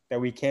that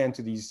we can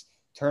to these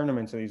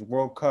tournaments, to these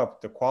World Cup,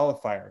 the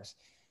qualifiers.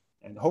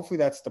 And hopefully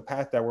that's the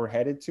path that we're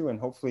headed to. And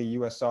hopefully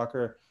US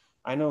soccer,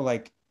 I know,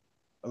 like,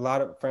 a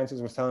lot of,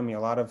 Francis was telling me, a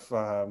lot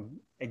of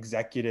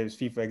executives,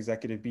 FIFA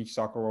executive, beach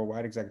soccer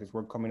worldwide executives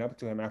were coming up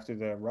to him after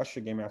the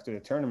Russia game, after the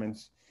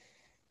tournaments,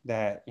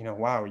 that,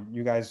 wow,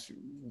 you guys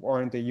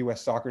aren't the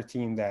US soccer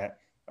team that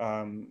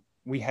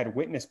we had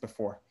witnessed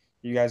before.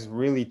 You guys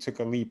really took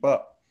a leap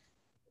up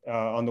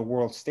on the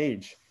world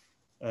stage.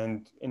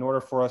 And in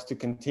order for us to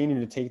continue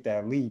to take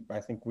that leap, I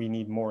think we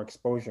need more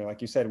exposure.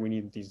 Like you said, we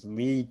need these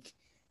league.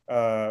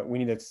 We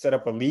need to set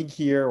up a league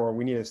here, or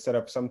we need to set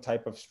up some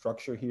type of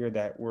structure here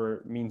that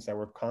means that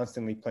we're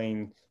constantly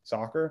playing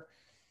soccer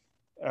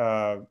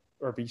or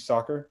beach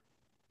soccer.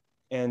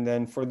 And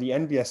then for the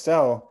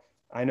NBSL,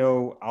 I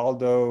know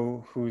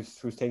Aldo,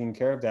 who's taking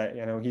care of that.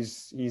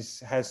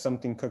 He's has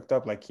something cooked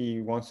up. Like,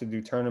 he wants to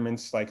do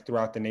tournaments like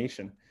throughout the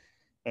nation,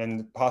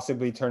 and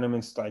possibly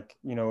tournaments like,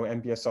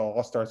 NBSL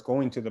All-Stars,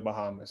 going to the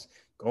Bahamas,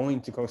 going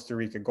to Costa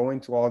Rica,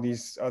 going to all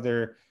these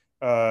other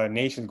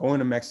nations, going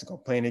to Mexico,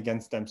 playing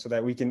against them, so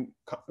that we can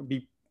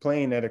be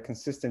playing at a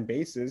consistent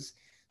basis,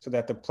 so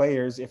that the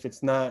players, if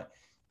it's not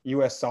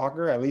US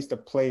soccer, at least the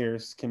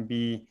players can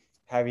be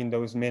having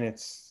those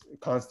minutes,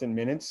 constant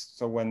minutes.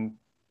 So when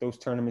those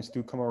tournaments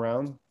do come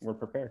around, we're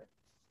prepared.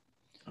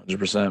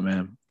 100%,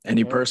 man.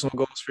 Any personal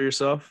goals for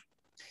yourself?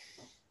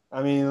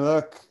 I mean,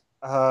 look,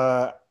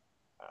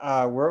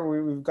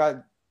 we've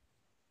got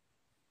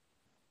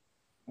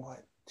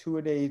what,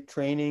 2-a-day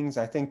trainings.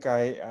 I think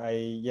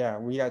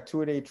we got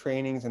 2-a-day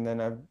trainings, and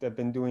then I've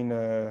been doing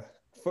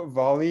foot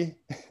volley.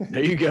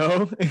 There you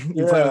go.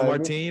 You play with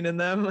Martine and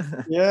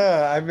them?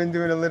 Yeah, I've been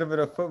doing a little bit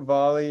of foot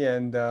volley,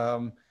 and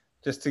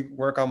just to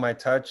work on my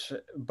touch.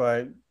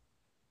 But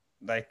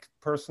like,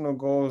 personal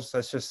goals,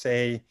 let's just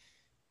say,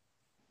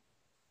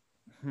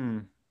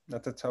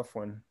 that's a tough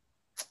one.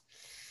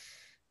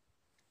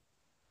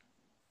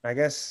 I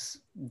guess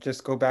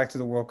just go back to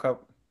the World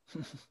Cup.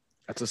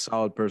 That's a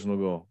solid personal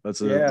goal.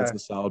 That's a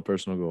solid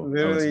personal goal.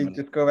 Literally,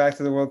 just go back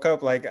to the World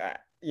Cup. Like,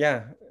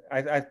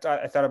 I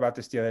thought about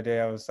this the other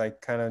day. I was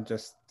like, kind of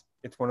just,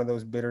 it's one of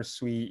those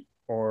bittersweet,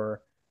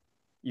 or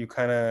you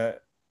kind of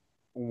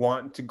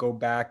want to go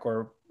back,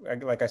 or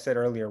like I said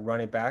earlier,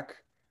 run it back.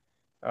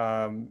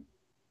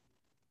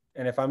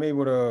 And if I'm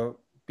able to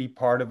be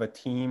part of a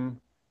team,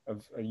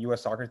 of a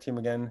U.S. soccer team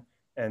again,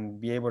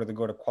 and be able to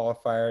go to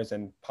qualifiers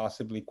and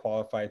possibly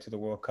qualify to the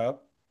World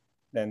Cup,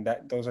 then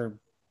those are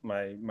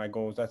my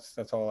goals.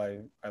 That's all I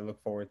look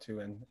forward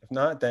to. And if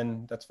not,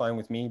 then that's fine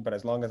with me. But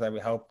as long as I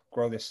would help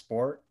grow this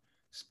sport,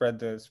 spread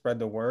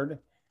the word,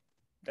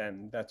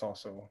 then that's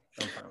also,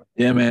 I'm fine with.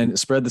 Yeah, man.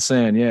 Spread the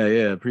sand.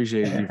 Yeah.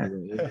 Appreciate you for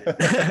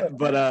that.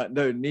 But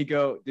no,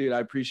 Nico, dude, I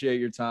appreciate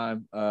your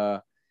time.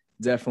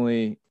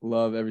 Definitely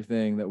love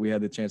everything that we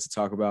had the chance to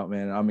talk about,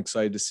 man. I'm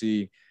excited to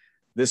see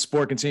this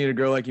sport continue to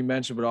grow, like you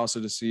mentioned, but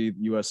also to see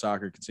U.S.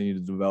 soccer continue to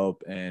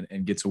develop and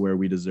get to where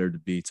we deserve to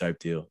be, type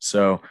deal.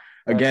 So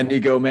again,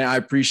 Nico, man, I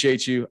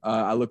appreciate you.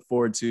 I look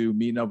forward to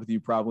meeting up with you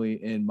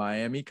probably in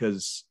Miami,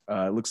 because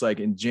it looks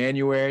like in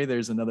January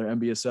there's another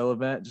NBSL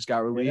event just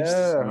got released.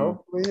 Yeah, so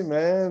hopefully,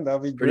 man, that'll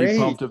be pretty great.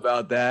 Pumped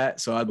about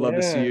that. So I'd love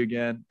to see you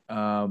again.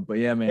 But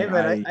yeah, man. Hey,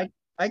 man,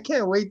 I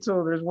can't wait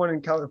till there's one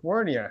in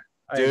California.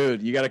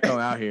 Dude, you got to come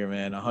out here,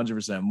 man.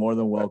 100%, more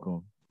than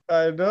welcome.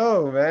 I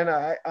know, man.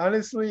 I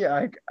honestly,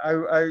 I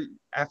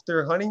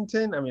after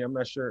Huntington, I mean, I'm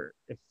not sure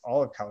if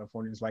all of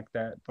California is like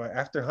that, but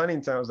after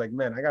Huntington, I was like,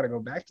 man, I got to go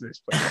back to this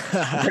place.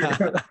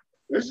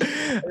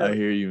 I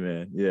hear you,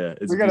 man. Yeah,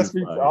 it's we gotta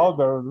speak to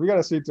Aldo. We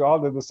gotta speak to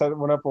Aldo to set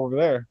one up over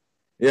there.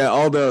 Yeah,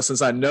 Aldo,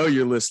 since I know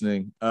you're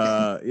listening,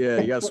 yeah,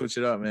 you gotta switch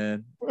it up,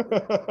 man.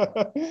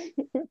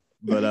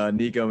 But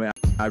Nico, man,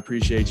 I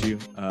appreciate you,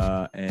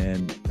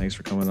 and thanks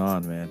for coming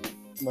on, man.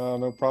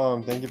 No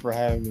problem. Thank you for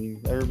having me.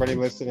 Everybody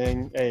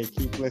listening, hey,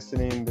 keep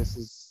listening. This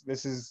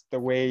is the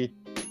way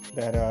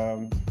that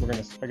we're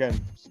gonna again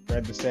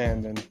spread the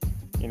sand and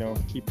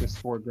keep this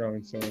sport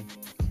growing. So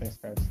thanks,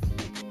 guys.